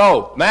question.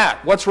 So,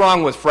 Matt, what's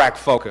wrong with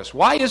Focus?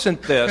 Why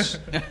isn't this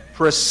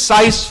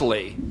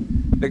precisely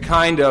the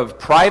kind of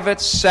private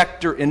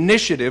sector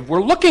initiative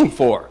we're looking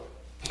for?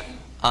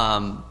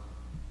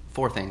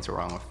 4 things are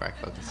wrong with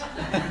Focus.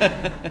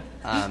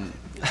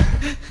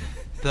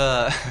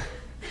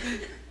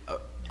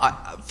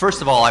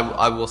 First of all,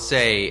 I will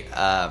say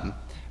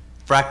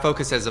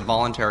Focus as a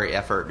voluntary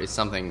effort is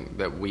something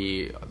that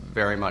we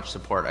very much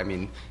support. I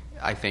mean,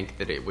 I think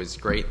that it was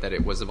great that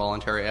it was a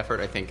voluntary effort.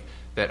 I think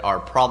that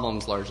our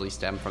problems largely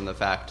stem from the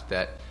fact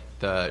that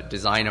the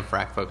design of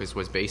Focus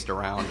was based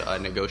around a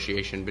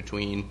negotiation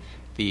between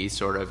these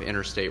sort of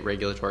interstate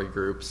regulatory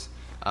groups,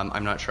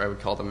 I'm not sure I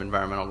would call them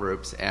environmental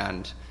groups,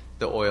 and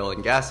the oil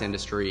and gas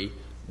industry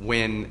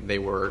when they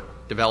were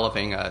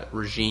developing a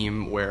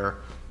regime where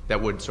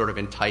that would sort of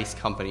entice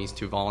companies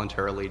to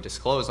voluntarily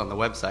disclose on the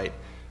website.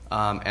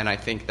 And I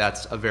think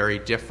that's a very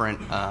different,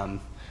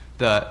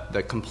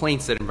 the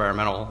complaints that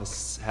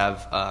environmentalists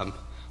have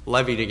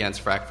levied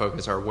against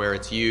FracFocus are where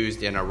it's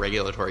used in a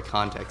regulatory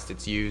context.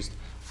 It's used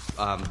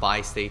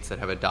by states that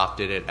have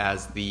adopted it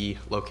as the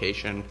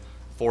location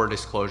for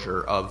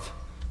disclosure of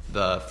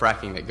the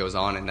fracking that goes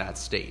on in that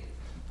state.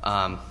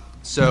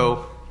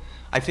 So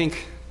I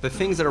think the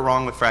things that are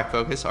wrong with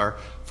FracFocus are,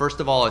 first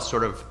of all, a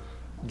sort of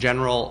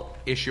general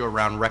issue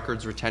around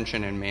records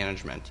retention and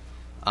management.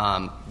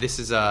 This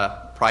is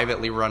a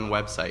privately run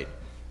website.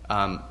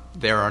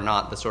 There are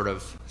not the sort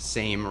of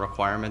same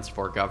requirements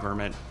for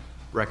government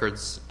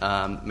records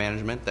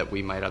management that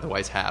we might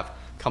otherwise have.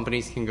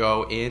 Companies can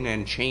go in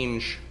and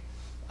change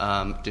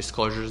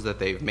disclosures that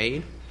they've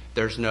made.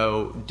 There's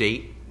no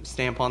date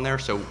stamp on there,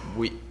 so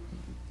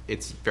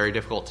it's very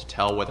difficult to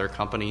tell whether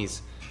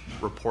companies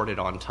reported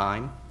on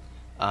time.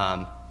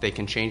 They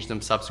can change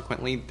them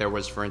subsequently. There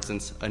was, for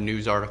instance, a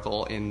news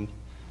article in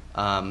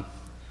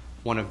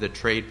one of the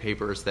trade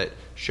papers that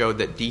showed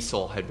that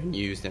diesel had been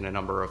used in a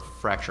number of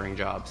fracturing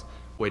jobs,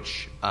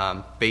 which,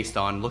 based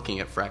on looking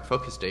at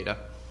FracFocus data,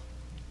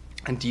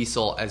 and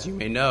diesel, as you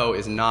may know,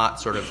 is not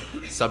sort of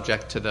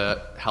subject to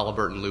the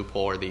Halliburton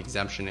loophole or the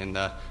exemption in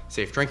the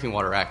Safe Drinking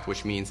Water Act,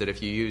 which means that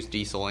if you use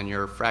diesel in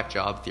your frac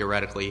job,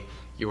 theoretically,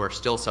 you are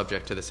still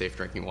subject to the Safe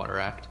Drinking Water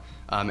Act,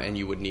 and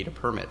you would need a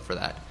permit for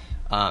that.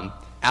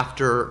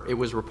 After it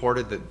was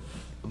reported that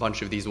a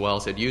bunch of these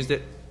wells had used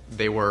it,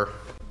 they were,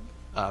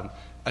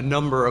 a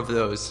number of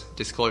those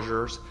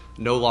disclosures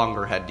no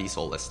longer had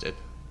diesel listed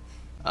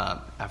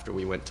after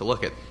we went to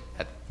look at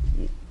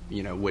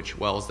which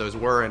wells those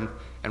were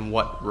and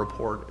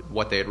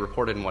what they had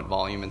reported and what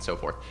volume and so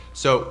forth.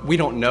 So we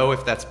don't know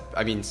if that's,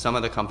 some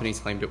of the companies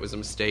claimed it was a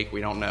mistake.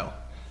 We don't know.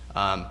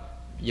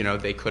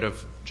 They could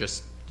have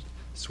just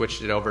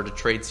switched it over to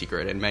trade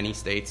secret. In many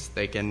states,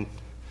 they can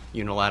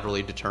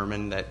unilaterally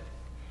determine that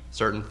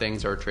certain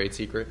things are trade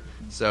secret.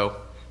 So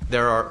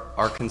there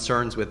are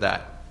concerns with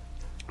that.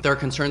 There are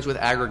concerns with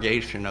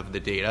aggregation of the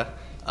data.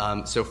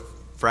 So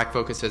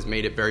FracFocus has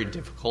made it very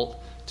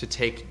difficult to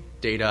take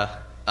data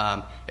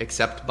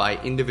except by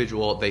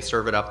individual, they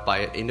serve it up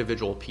by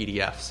individual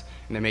PDFs,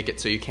 and they make it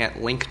so you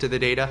can't link to the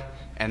data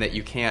and that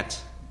you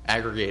can't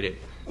aggregate it.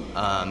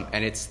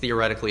 And it's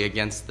theoretically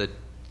against the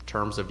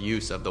terms of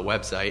use of the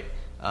website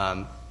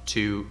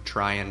to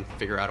try and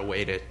figure out a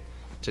way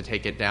to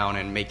take it down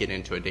and make it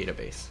into a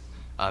database.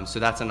 So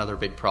that's another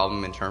big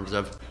problem in terms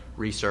of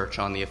research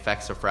on the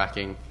effects of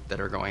fracking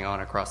that are going on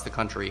across the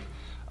country.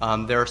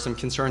 There are some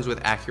concerns with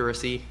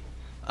accuracy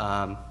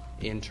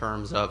in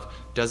terms of,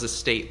 does a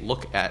state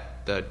look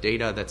at the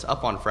data that's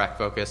up on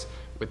FracFocus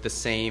with the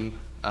same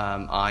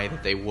eye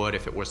that they would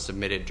if it was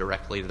submitted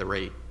directly to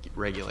the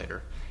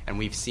regulator? And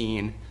we've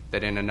seen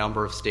that in a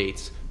number of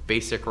states,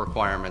 basic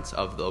requirements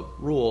of the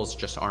rules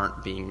just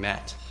aren't being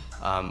met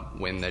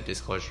when the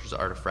disclosures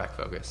are to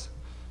FracFocus.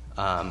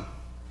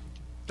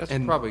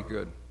 That's probably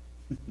good.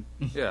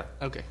 Yeah.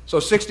 Okay. So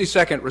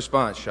 60-second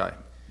response, Shai.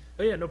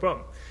 Oh, yeah, no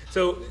problem.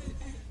 So,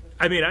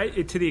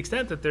 to the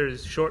extent that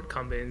there's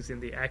shortcomings in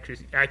the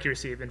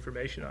accuracy of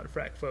information on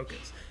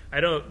FracFocus,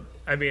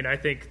 I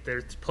think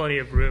there's plenty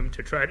of room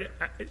to try to,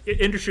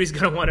 industry's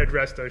going to want to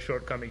address those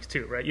shortcomings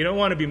too, right? You don't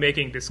want to be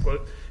making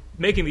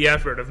the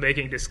effort of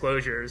making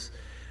disclosures,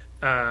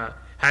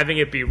 having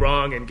it be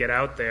wrong and get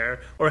out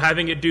there, or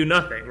having it do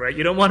nothing, right?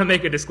 You don't want to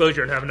make a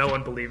disclosure and have no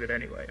one believe it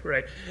anyway,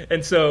 right?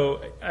 And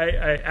so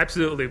I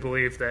absolutely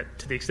believe that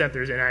to the extent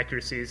there's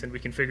inaccuracies and we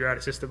can figure out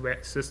a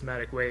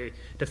systematic way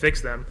to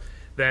fix them,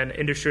 then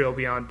industry will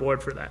be on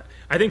board for that.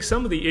 I think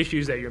some of the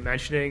issues that you're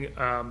mentioning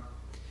are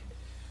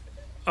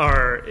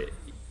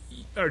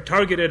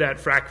targeted at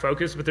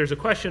FracFocus, but there's a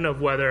question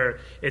of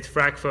whether it's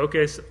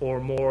FracFocus or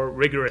more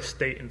rigorous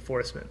state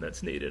enforcement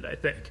that's needed, I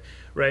think,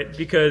 right?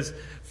 Because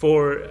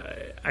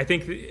I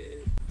think the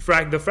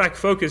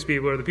FracFocus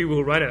people, or the people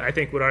who run it, I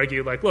think would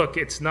argue, like, look,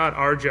 it's not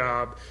our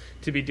job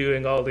to be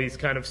doing all these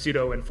kind of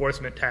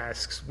pseudo-enforcement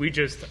tasks. We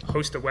just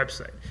host a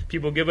website.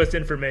 People give us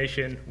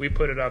information, we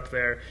put it up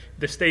there.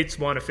 The states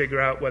want to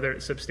figure out whether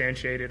it's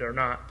substantiated or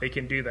not. They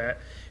can do that.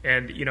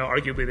 And,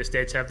 arguably the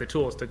states have the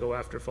tools to go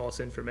after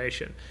false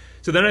information.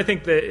 So then I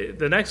think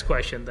the next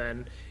question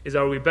then is,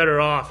 are we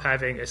better off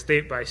having a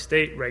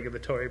state-by-state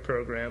regulatory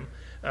program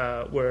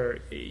where,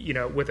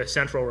 with a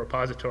central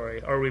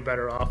repository? Or are we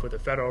better off with a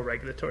federal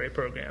regulatory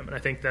program? And I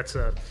think that's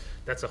a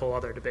whole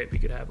other debate we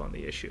could have on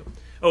the issue.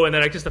 Oh, and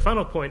then the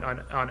final point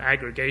on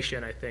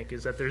aggregation, I think,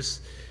 is that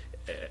there's,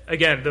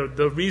 again,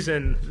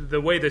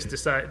 the way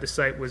the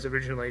site was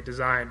originally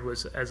designed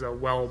was as a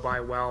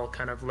well-by-well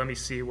kind of, let me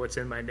see what's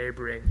in my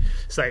neighboring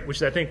site, which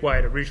is, I think, why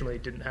it originally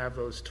didn't have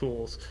those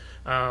tools.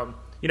 I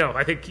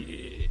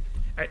think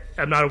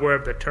I'm not aware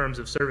of the terms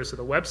of service of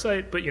the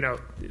website, but,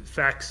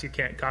 facts you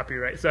can't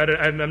copyright. So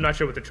I'm not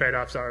sure what the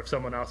trade-offs are of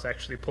someone else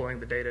actually pulling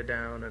the data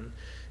down and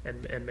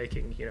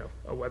making, a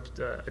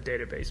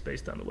database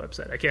based on the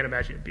website. I can't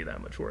imagine it'd be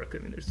that much work.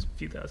 There's a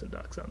few thousand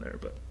docs on there,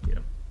 but,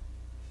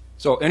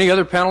 So any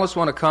other panelists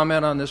want to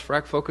comment on this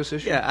frac focus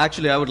issue? Yeah,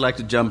 actually, I would like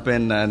to jump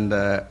in, and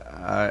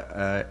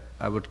I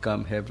would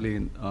come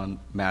heavily on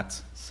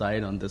Matt's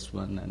side on this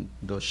one. And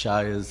though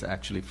Shai is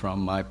actually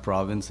from my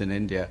province in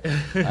India,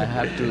 I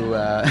have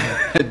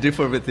to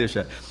differ with you,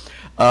 Shai.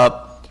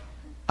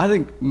 I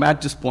think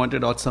Matt just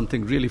pointed out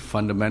something really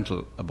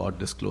fundamental about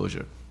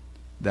disclosure,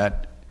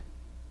 that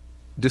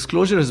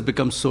disclosure has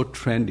become so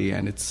trendy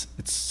and it's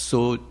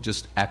so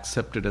just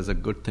accepted as a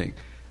good thing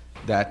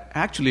that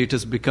actually it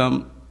has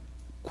become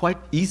quite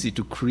easy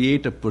to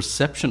create a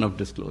perception of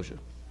disclosure.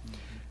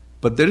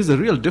 But there is a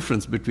real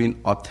difference between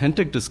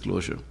authentic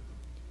disclosure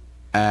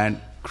and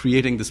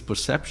creating this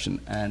perception.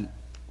 And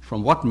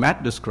from what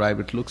Matt described,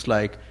 it looks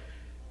like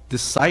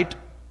this site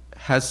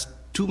has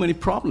too many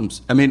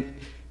problems. I mean,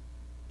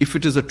 if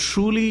it is a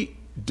truly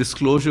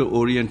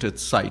disclosure-oriented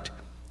site,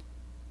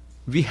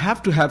 we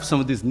have to have some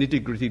of these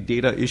nitty-gritty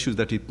data issues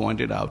that he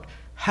pointed out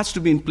has to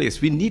be in place.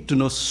 We need to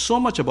know so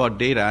much about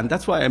data, and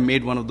that's why I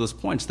made one of those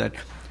points that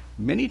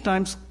many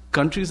times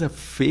countries have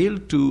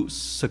failed to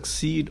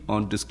succeed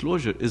on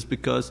disclosure is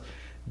because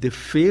they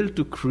fail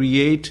to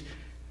create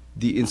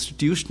the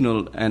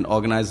institutional and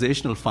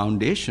organizational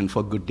foundation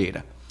for good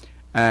data.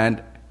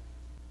 And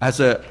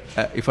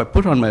if I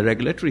put on my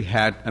regulatory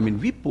hat, I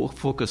mean, we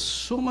focus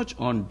so much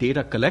on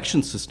data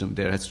collection system.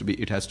 There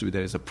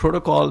is a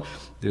protocol,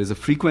 there is a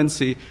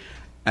frequency,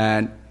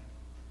 and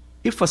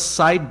if a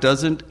site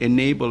doesn't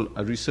enable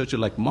a researcher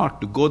like Mark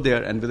to go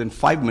there and within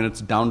 5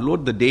 minutes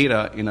download the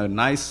data in a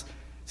nice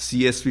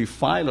CSV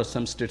file or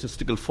some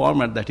statistical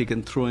format that he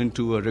can throw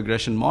into a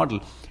regression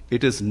model,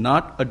 it is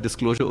not a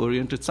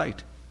disclosure-oriented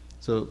site.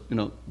 So,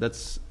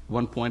 that's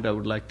one point I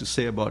would like to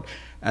say about.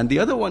 And the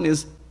other one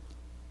is,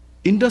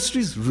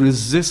 industries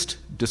resist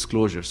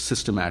disclosure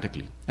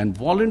systematically, and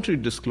voluntary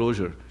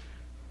disclosure,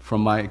 from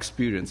my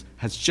experience,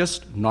 has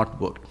just not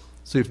worked.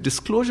 So if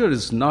disclosure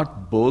is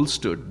not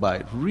bolstered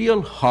by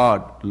real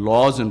hard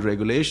laws and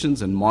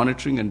regulations and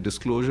monitoring and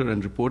disclosure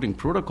and reporting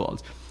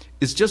protocols,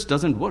 it just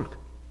doesn't work.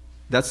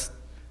 That's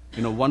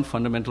one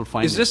fundamental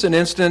finding. Is this an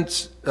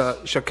instance,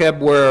 Shakeb,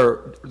 where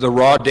the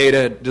raw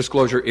data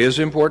disclosure is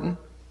important?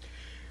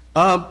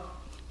 The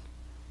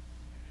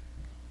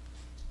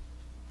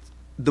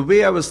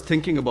way I was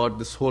thinking about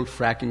this whole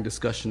fracking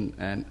discussion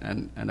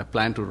and I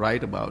plan to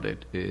write about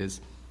it is,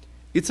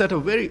 it's at a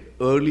very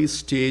early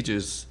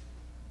stages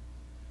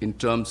in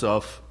terms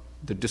of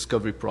the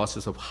discovery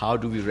process of how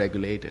do we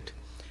regulate it.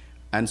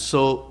 And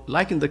so,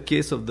 like in the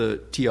case of the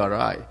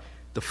TRI,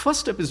 the first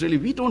step is really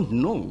we don't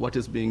know what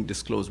is being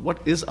disclosed,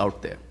 what is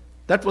out there.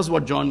 That was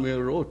what John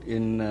Mayer wrote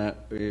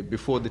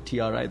before the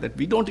TRI, that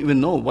we don't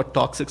even know what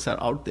toxics are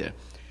out there.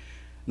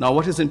 Now,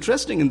 what is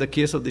interesting in the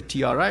case of the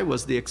TRI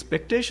was the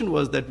expectation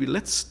was that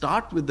let's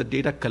start with the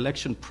data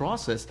collection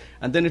process,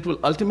 and then it will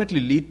ultimately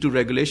lead to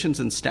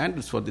regulations and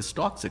standards for these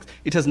toxics.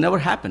 It has never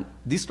happened.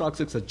 These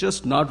toxics are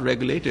just not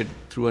regulated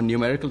through a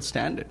numerical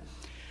standard.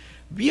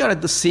 We are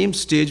at the same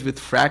stage with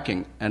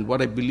fracking, and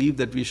what I believe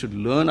that we should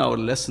learn our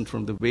lesson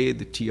from the way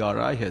the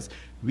TRI has.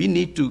 We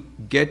need to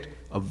get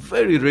a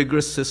very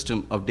rigorous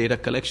system of data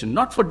collection,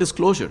 not for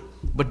disclosure,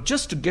 but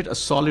just to get a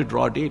solid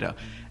raw data.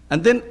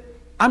 And then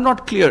I'm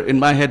not clear in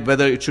my head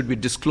whether it should be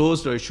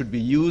disclosed or it should be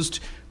used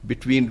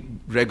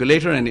between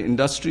regulator and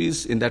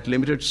industries in that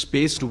limited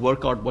space to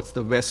work out what's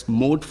the best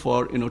mode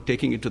for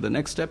taking it to the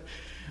next step.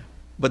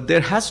 But there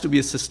has to be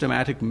a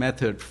systematic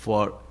method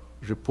for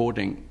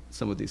reporting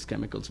some of these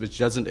chemicals, which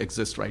doesn't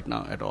exist right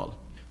now at all.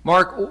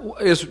 Mark,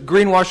 is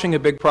greenwashing a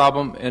big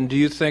problem, and do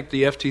you think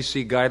the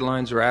FTC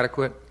guidelines are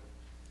adequate?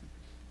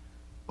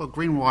 Well,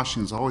 greenwashing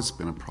has always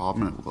been a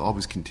problem, and it will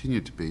always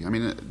continue to be. I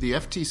mean, the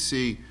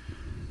FTC,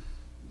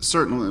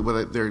 certainly,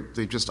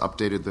 they've just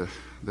updated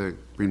the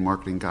green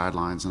marketing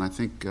guidelines, and I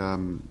think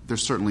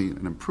there's certainly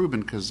an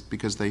improvement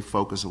because they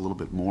focus a little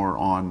bit more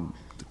on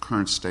the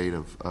current state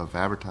of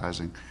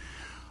advertising.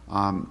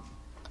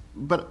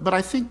 But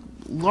I think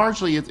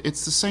largely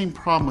it's the same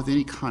problem with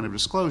any kind of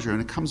disclosure,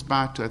 and it comes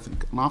back to, I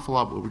think, an awful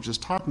lot what we were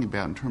just talking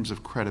about in terms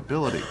of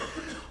credibility.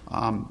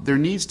 There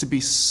needs to be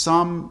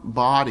some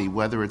body,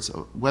 whether it's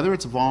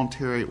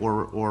voluntary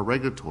or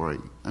regulatory.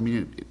 I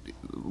mean,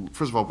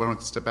 first of all, I want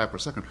to step back for a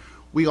second.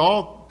 We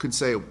all could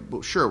say,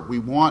 well, sure, we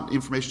want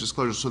information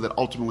disclosure so that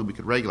ultimately we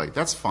could regulate.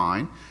 That's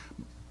fine.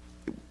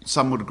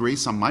 Some would agree,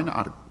 some might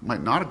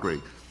not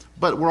agree.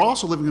 But we're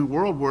also living in a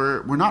world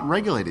where we're not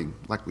regulating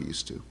like we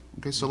used to.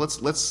 Okay, so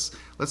let's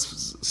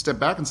step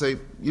back and say,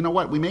 you know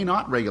what? We may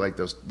not regulate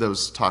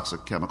those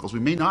toxic chemicals.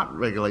 We may not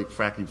regulate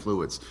fracking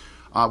fluids.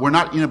 We're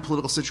not in a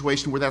political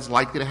situation where that's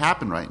likely to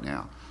happen right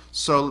now.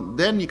 So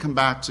then you come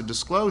back to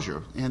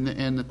disclosure, and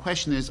the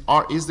question is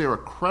there a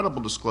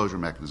credible disclosure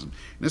mechanism?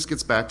 And this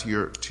gets back to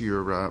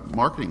your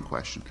marketing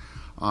question.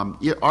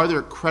 Are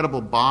there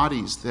credible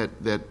bodies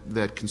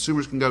that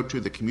consumers can go to,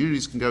 that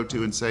communities can go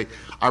to, and say,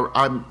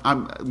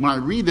 when I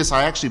read this,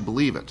 I actually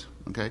believe it.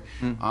 Okay,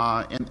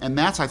 and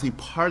that's, I think,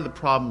 part of the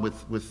problem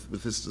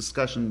with this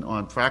discussion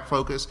on frac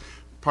focus.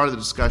 Part of the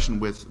discussion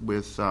with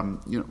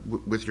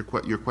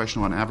your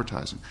question on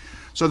advertising.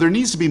 So there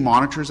needs to be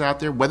monitors out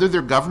there, whether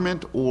they're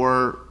government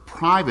or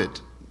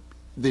private,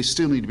 they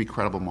still need to be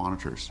credible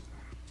monitors.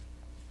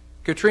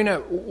 Katrina,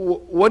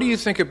 what do you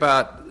think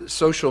about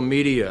social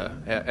media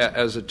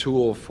as a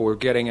tool for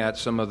getting at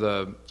some of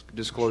the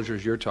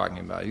disclosures you're talking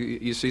about?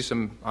 You see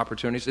some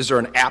opportunities? Is there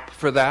an app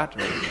for that?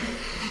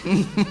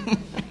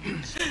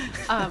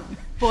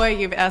 Boy,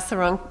 you've asked the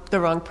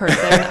wrong person.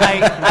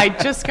 I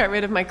just got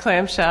rid of my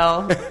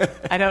clamshell.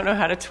 I don't know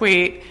how to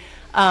tweet.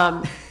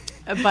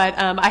 But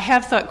I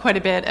have thought quite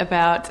a bit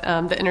about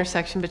the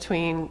intersection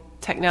between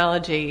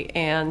technology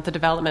and the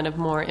development of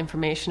more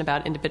information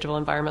about individual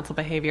environmental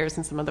behaviors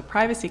and some of the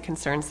privacy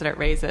concerns that it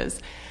raises.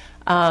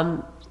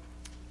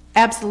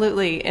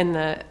 Absolutely,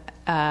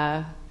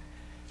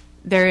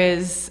 there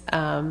is,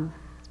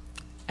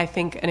 I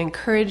think, an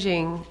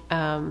encouraging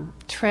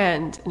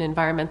trend in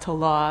environmental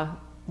law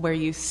where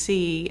you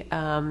see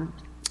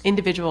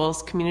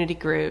individuals, community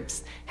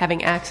groups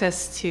having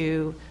access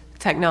to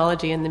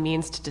technology and the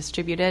means to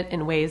distribute it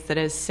in ways that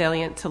is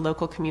salient to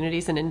local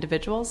communities and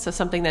individuals. So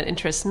something that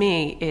interests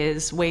me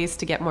is ways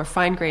to get more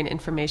fine-grained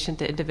information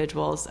to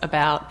individuals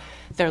about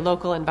their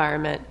local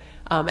environment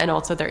and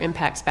also their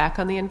impacts back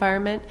on the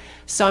environment.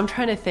 So I'm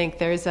trying to think,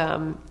 there's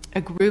a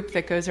group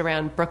that goes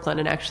around Brooklyn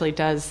and actually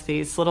does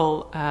these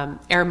little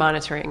air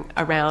monitoring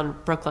around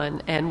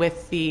Brooklyn. And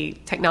with the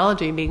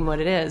technology being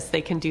what it is,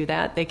 they can do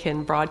that. They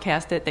can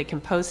broadcast it. They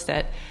can post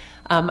it.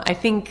 I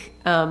think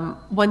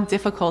one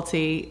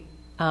difficulty,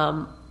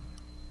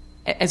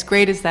 as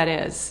great as that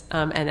is,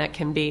 and that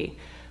can be,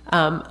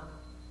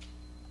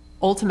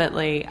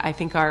 ultimately, I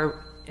think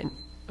our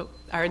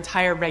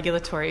entire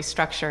regulatory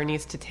structure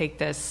needs to take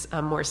this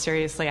more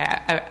seriously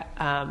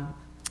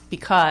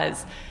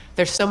because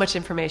there's so much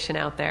information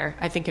out there.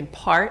 I think in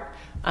part,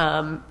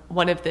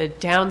 one of the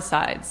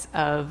downsides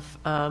of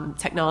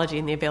technology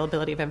and the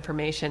availability of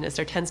information is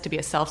there tends to be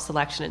a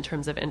self-selection in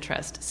terms of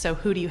interest. So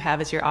who do you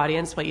have as your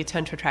audience? Well, you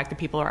tend to attract the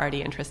people who are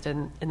already interested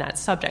in that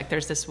subject.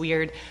 There's this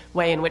weird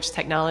way in which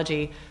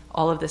technology,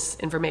 all of this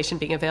information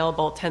being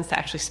available, tends to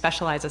actually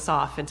specialize us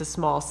off into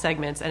small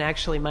segments and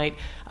actually might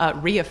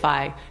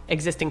reify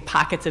existing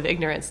pockets of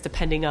ignorance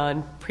depending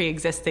on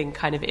pre-existing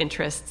kind of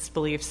interests,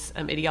 beliefs,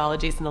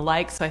 ideologies, and the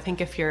like. So I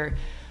think if you're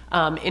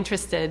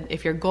interested,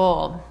 if your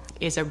goal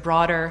is a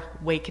broader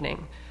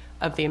awakening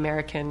of the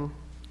American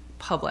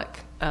public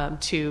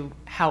to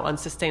how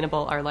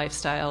unsustainable our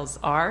lifestyles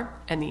are,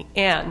 and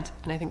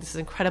I think this is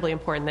incredibly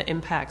important, the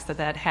impacts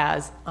that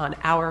has on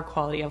our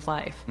quality of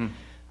life.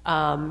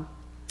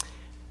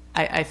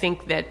 I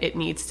think that it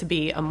needs to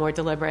be a more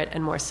deliberate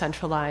and more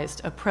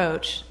centralized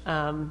approach,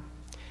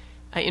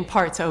 in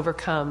part to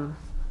overcome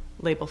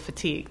label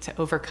fatigue, to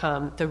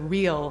overcome the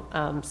real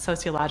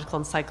sociological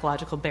and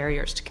psychological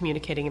barriers to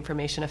communicating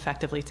information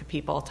effectively to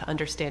people, to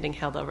understanding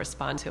how they'll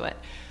respond to it.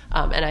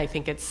 And I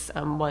think it's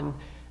one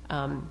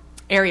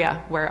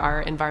area where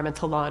our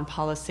environmental law and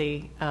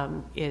policy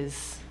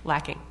is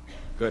lacking.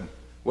 Good.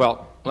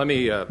 Well, let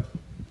me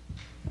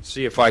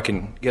see if I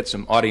can get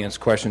some audience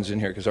questions in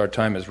here because our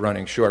time is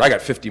running short. I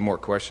got 50 more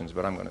questions,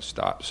 but I'm going to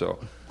stop. So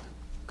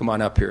come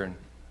on up here. And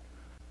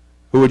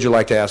who would you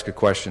like to ask a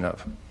question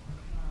of?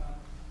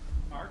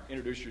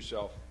 Introduce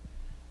yourself.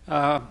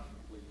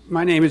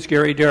 My name is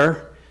Gary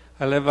Durr.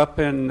 I live up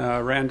in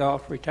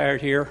Randolph,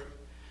 retired here.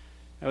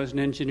 I was an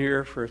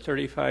engineer for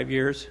 35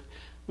 years.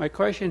 My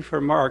question for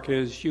Mark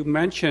is, you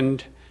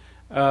mentioned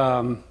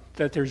that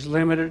there's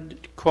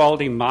limited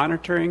quality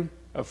monitoring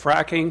of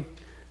fracking.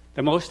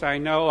 The most I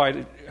know,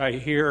 I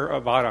hear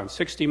about on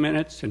 60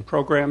 Minutes and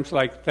programs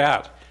like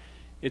that.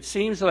 It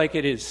seems like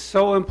it is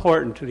so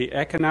important to the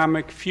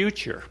economic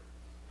future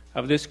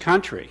of this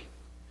country.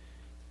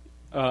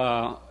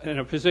 In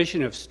a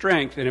position of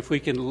strength, and if we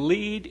can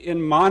lead in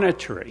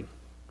monitoring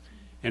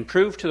and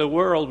prove to the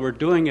world we're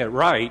doing it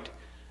right,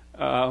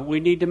 we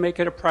need to make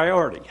it a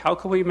priority. How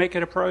can we make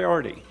it a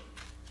priority?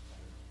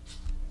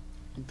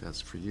 I think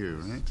that's for you,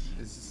 right?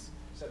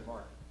 Said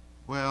Mark.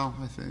 Well,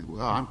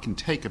 I can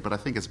take it, but I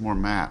think it's more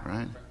Matt,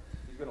 right?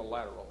 He's going to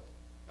lateral.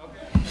 Okay.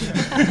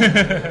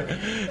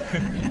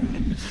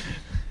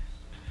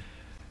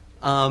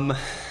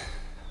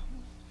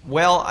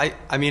 Well,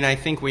 I mean, I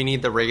think we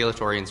need the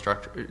regulatory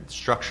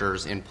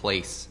structures in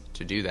place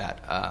to do that.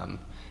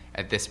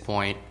 At this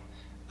point,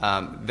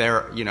 I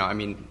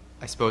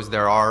suppose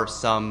there are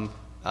some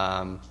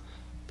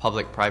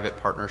public-private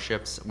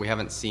partnerships. We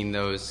haven't seen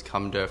those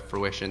come to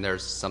fruition.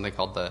 There's something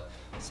called the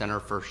Center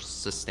for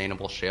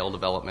Sustainable Shale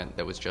Development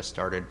that was just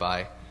started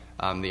by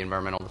the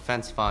Environmental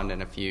Defense Fund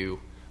and a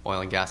few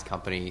oil and gas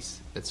companies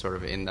that's sort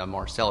of in the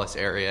Marcellus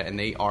area, and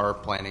they are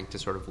planning to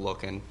sort of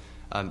look and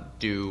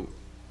do.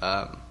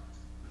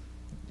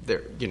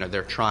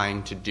 They're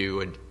trying to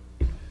do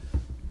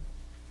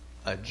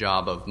a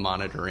job of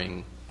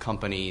monitoring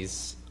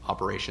companies'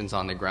 operations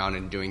on the ground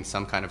and doing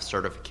some kind of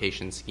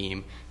certification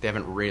scheme. They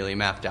haven't really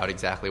mapped out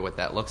exactly what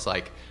that looks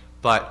like,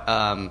 but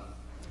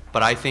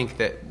I think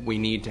that we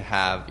need to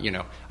have,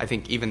 I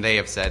think even they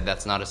have said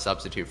that's not a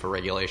substitute for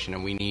regulation,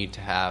 and we need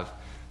to have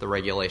the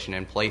regulation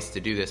in place to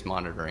do this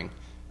monitoring.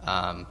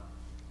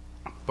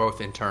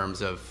 both in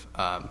terms of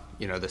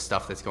the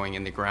stuff that's going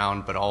in the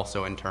ground, but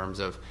also in terms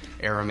of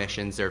air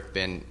emissions.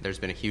 There's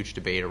been a huge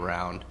debate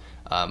around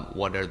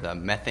what are the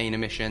methane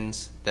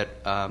emissions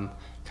that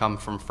come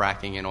from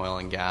fracking in oil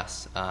and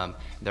gas.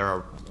 There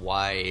are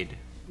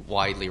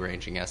widely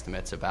ranging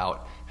estimates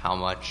about how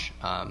much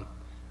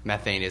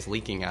methane is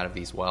leaking out of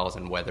these wells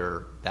and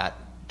whether that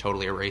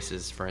totally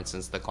erases, for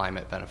instance, the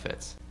climate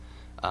benefits.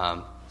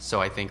 So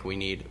I think we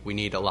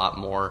need a lot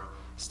more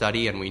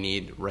study, and we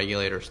need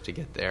regulators to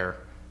get there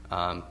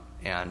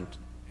and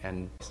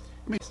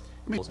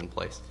rules in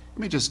place. Let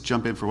me just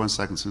jump in for 1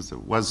 second, since it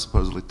was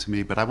supposedly to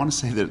me, but I want to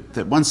say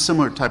that one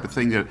similar type of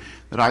thing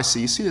that I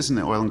see, you see this in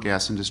the oil and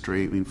gas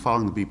industry. I mean,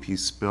 following the BP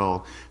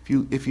spill,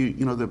 if you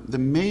the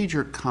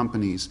major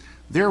companies,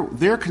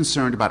 they're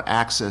concerned about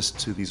access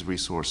to these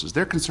resources.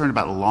 They're concerned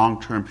about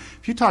long term.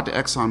 If you talk to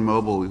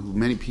ExxonMobil, who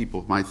many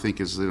people might think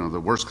is the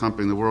worst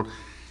company in the world,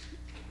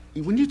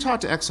 when you talk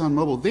to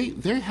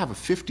ExxonMobil, they have a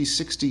 50,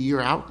 60-year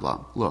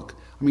outlook.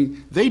 I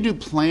mean, they do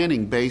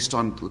planning based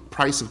on the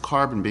price of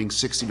carbon being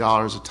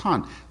 $60 a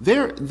ton.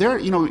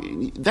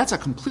 That's a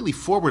completely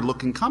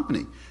forward-looking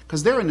company,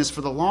 because they're in this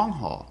for the long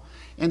haul.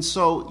 And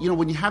so,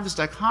 when you have this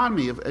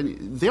dichotomy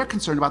they're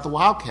concerned about the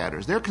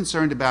wildcatters. They're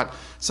concerned about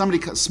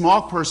a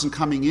small person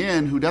coming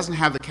in who doesn't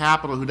have the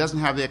capital, who doesn't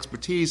have the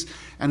expertise,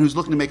 and who's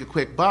looking to make a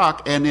quick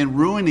buck, and then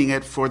ruining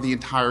it for the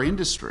entire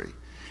industry.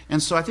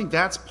 And so I think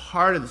that's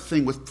part of the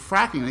thing with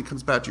fracking, and it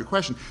comes back to your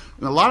question.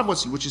 A lot of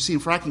what you see in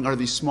fracking are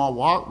these small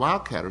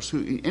wildcatters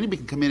who anybody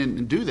can come in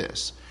and do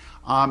this.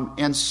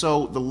 And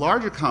so the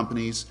larger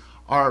companies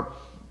are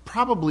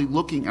probably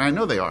looking, and I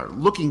know they are,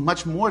 looking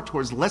much more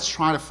towards let's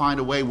try to find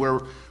a way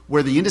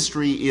where the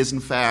industry is in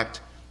fact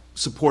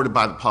supported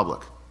by the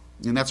public.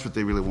 And that's what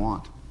they really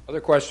want.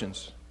 Other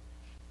questions?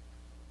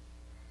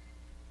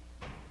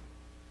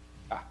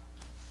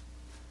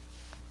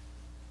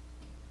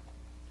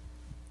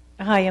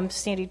 Hi, I'm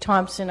Sandy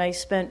Thompson. I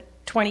spent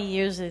 20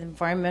 years in the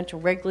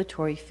environmental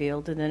regulatory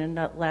field, and then in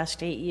the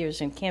last 8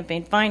 years in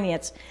campaign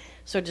finance.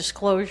 So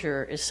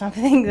disclosure is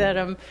something that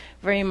I'm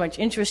very much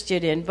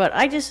interested in. But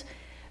I just,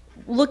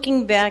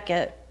 looking back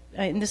at,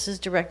 and this is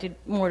directed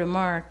more to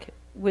Mark,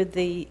 with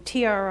the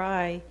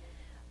TRI,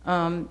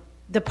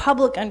 the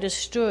public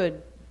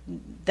understood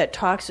that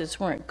toxics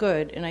weren't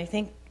good. And I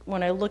think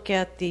when I look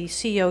at the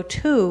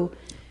CO2,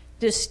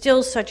 there's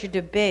still such a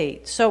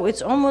debate. So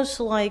it's almost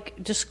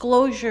like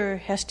disclosure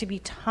has to be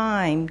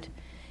timed,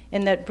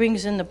 and that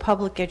brings in the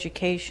public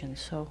education.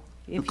 So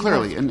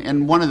clearly,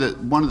 and one of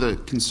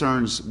the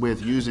concerns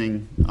with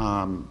using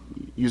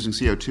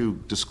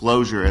CO2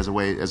 disclosure as a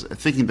way, as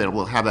thinking that it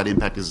will have that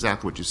impact, is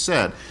exactly what you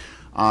said.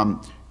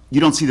 You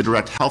don't see the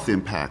direct health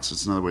impacts.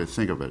 It's another way to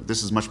think of it.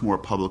 This is much more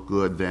public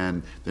good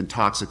than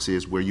toxics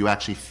is, where you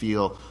actually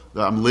feel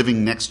that I'm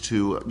living next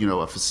to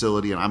a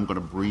facility and I'm going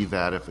to breathe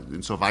that.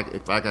 And so if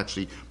I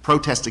actually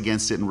protest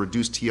against it and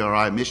reduce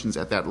TRI emissions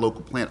at that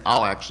local plant,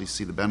 I'll actually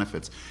see the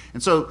benefits.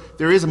 And so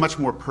there is a much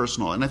more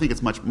personal, and I think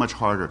it's much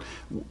harder.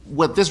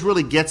 What this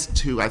really gets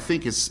to, I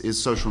think,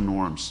 is social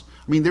norms.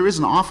 I mean, there is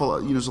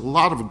there's a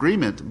lot of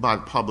agreement by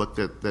the public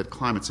that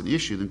climate's an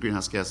issue, that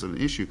greenhouse gas is an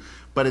issue,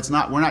 but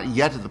we're not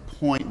yet at the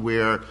point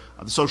where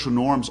the social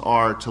norms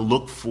are to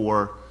look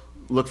for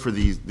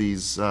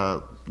these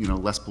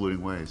less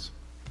polluting ways.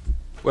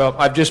 Well,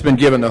 I've just been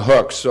given the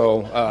hook,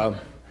 so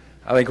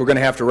I think we're going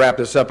to have to wrap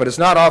this up. But it's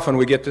not often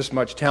we get this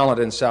much talent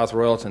in South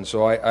Royalton,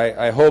 so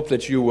I hope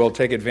that you will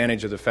take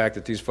advantage of the fact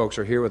that these folks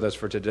are here with us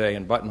for today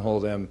and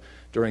buttonhole them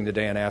during the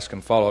day and ask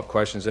them follow-up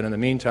questions. And in the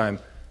meantime,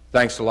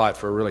 thanks a lot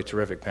for a really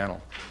terrific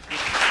panel.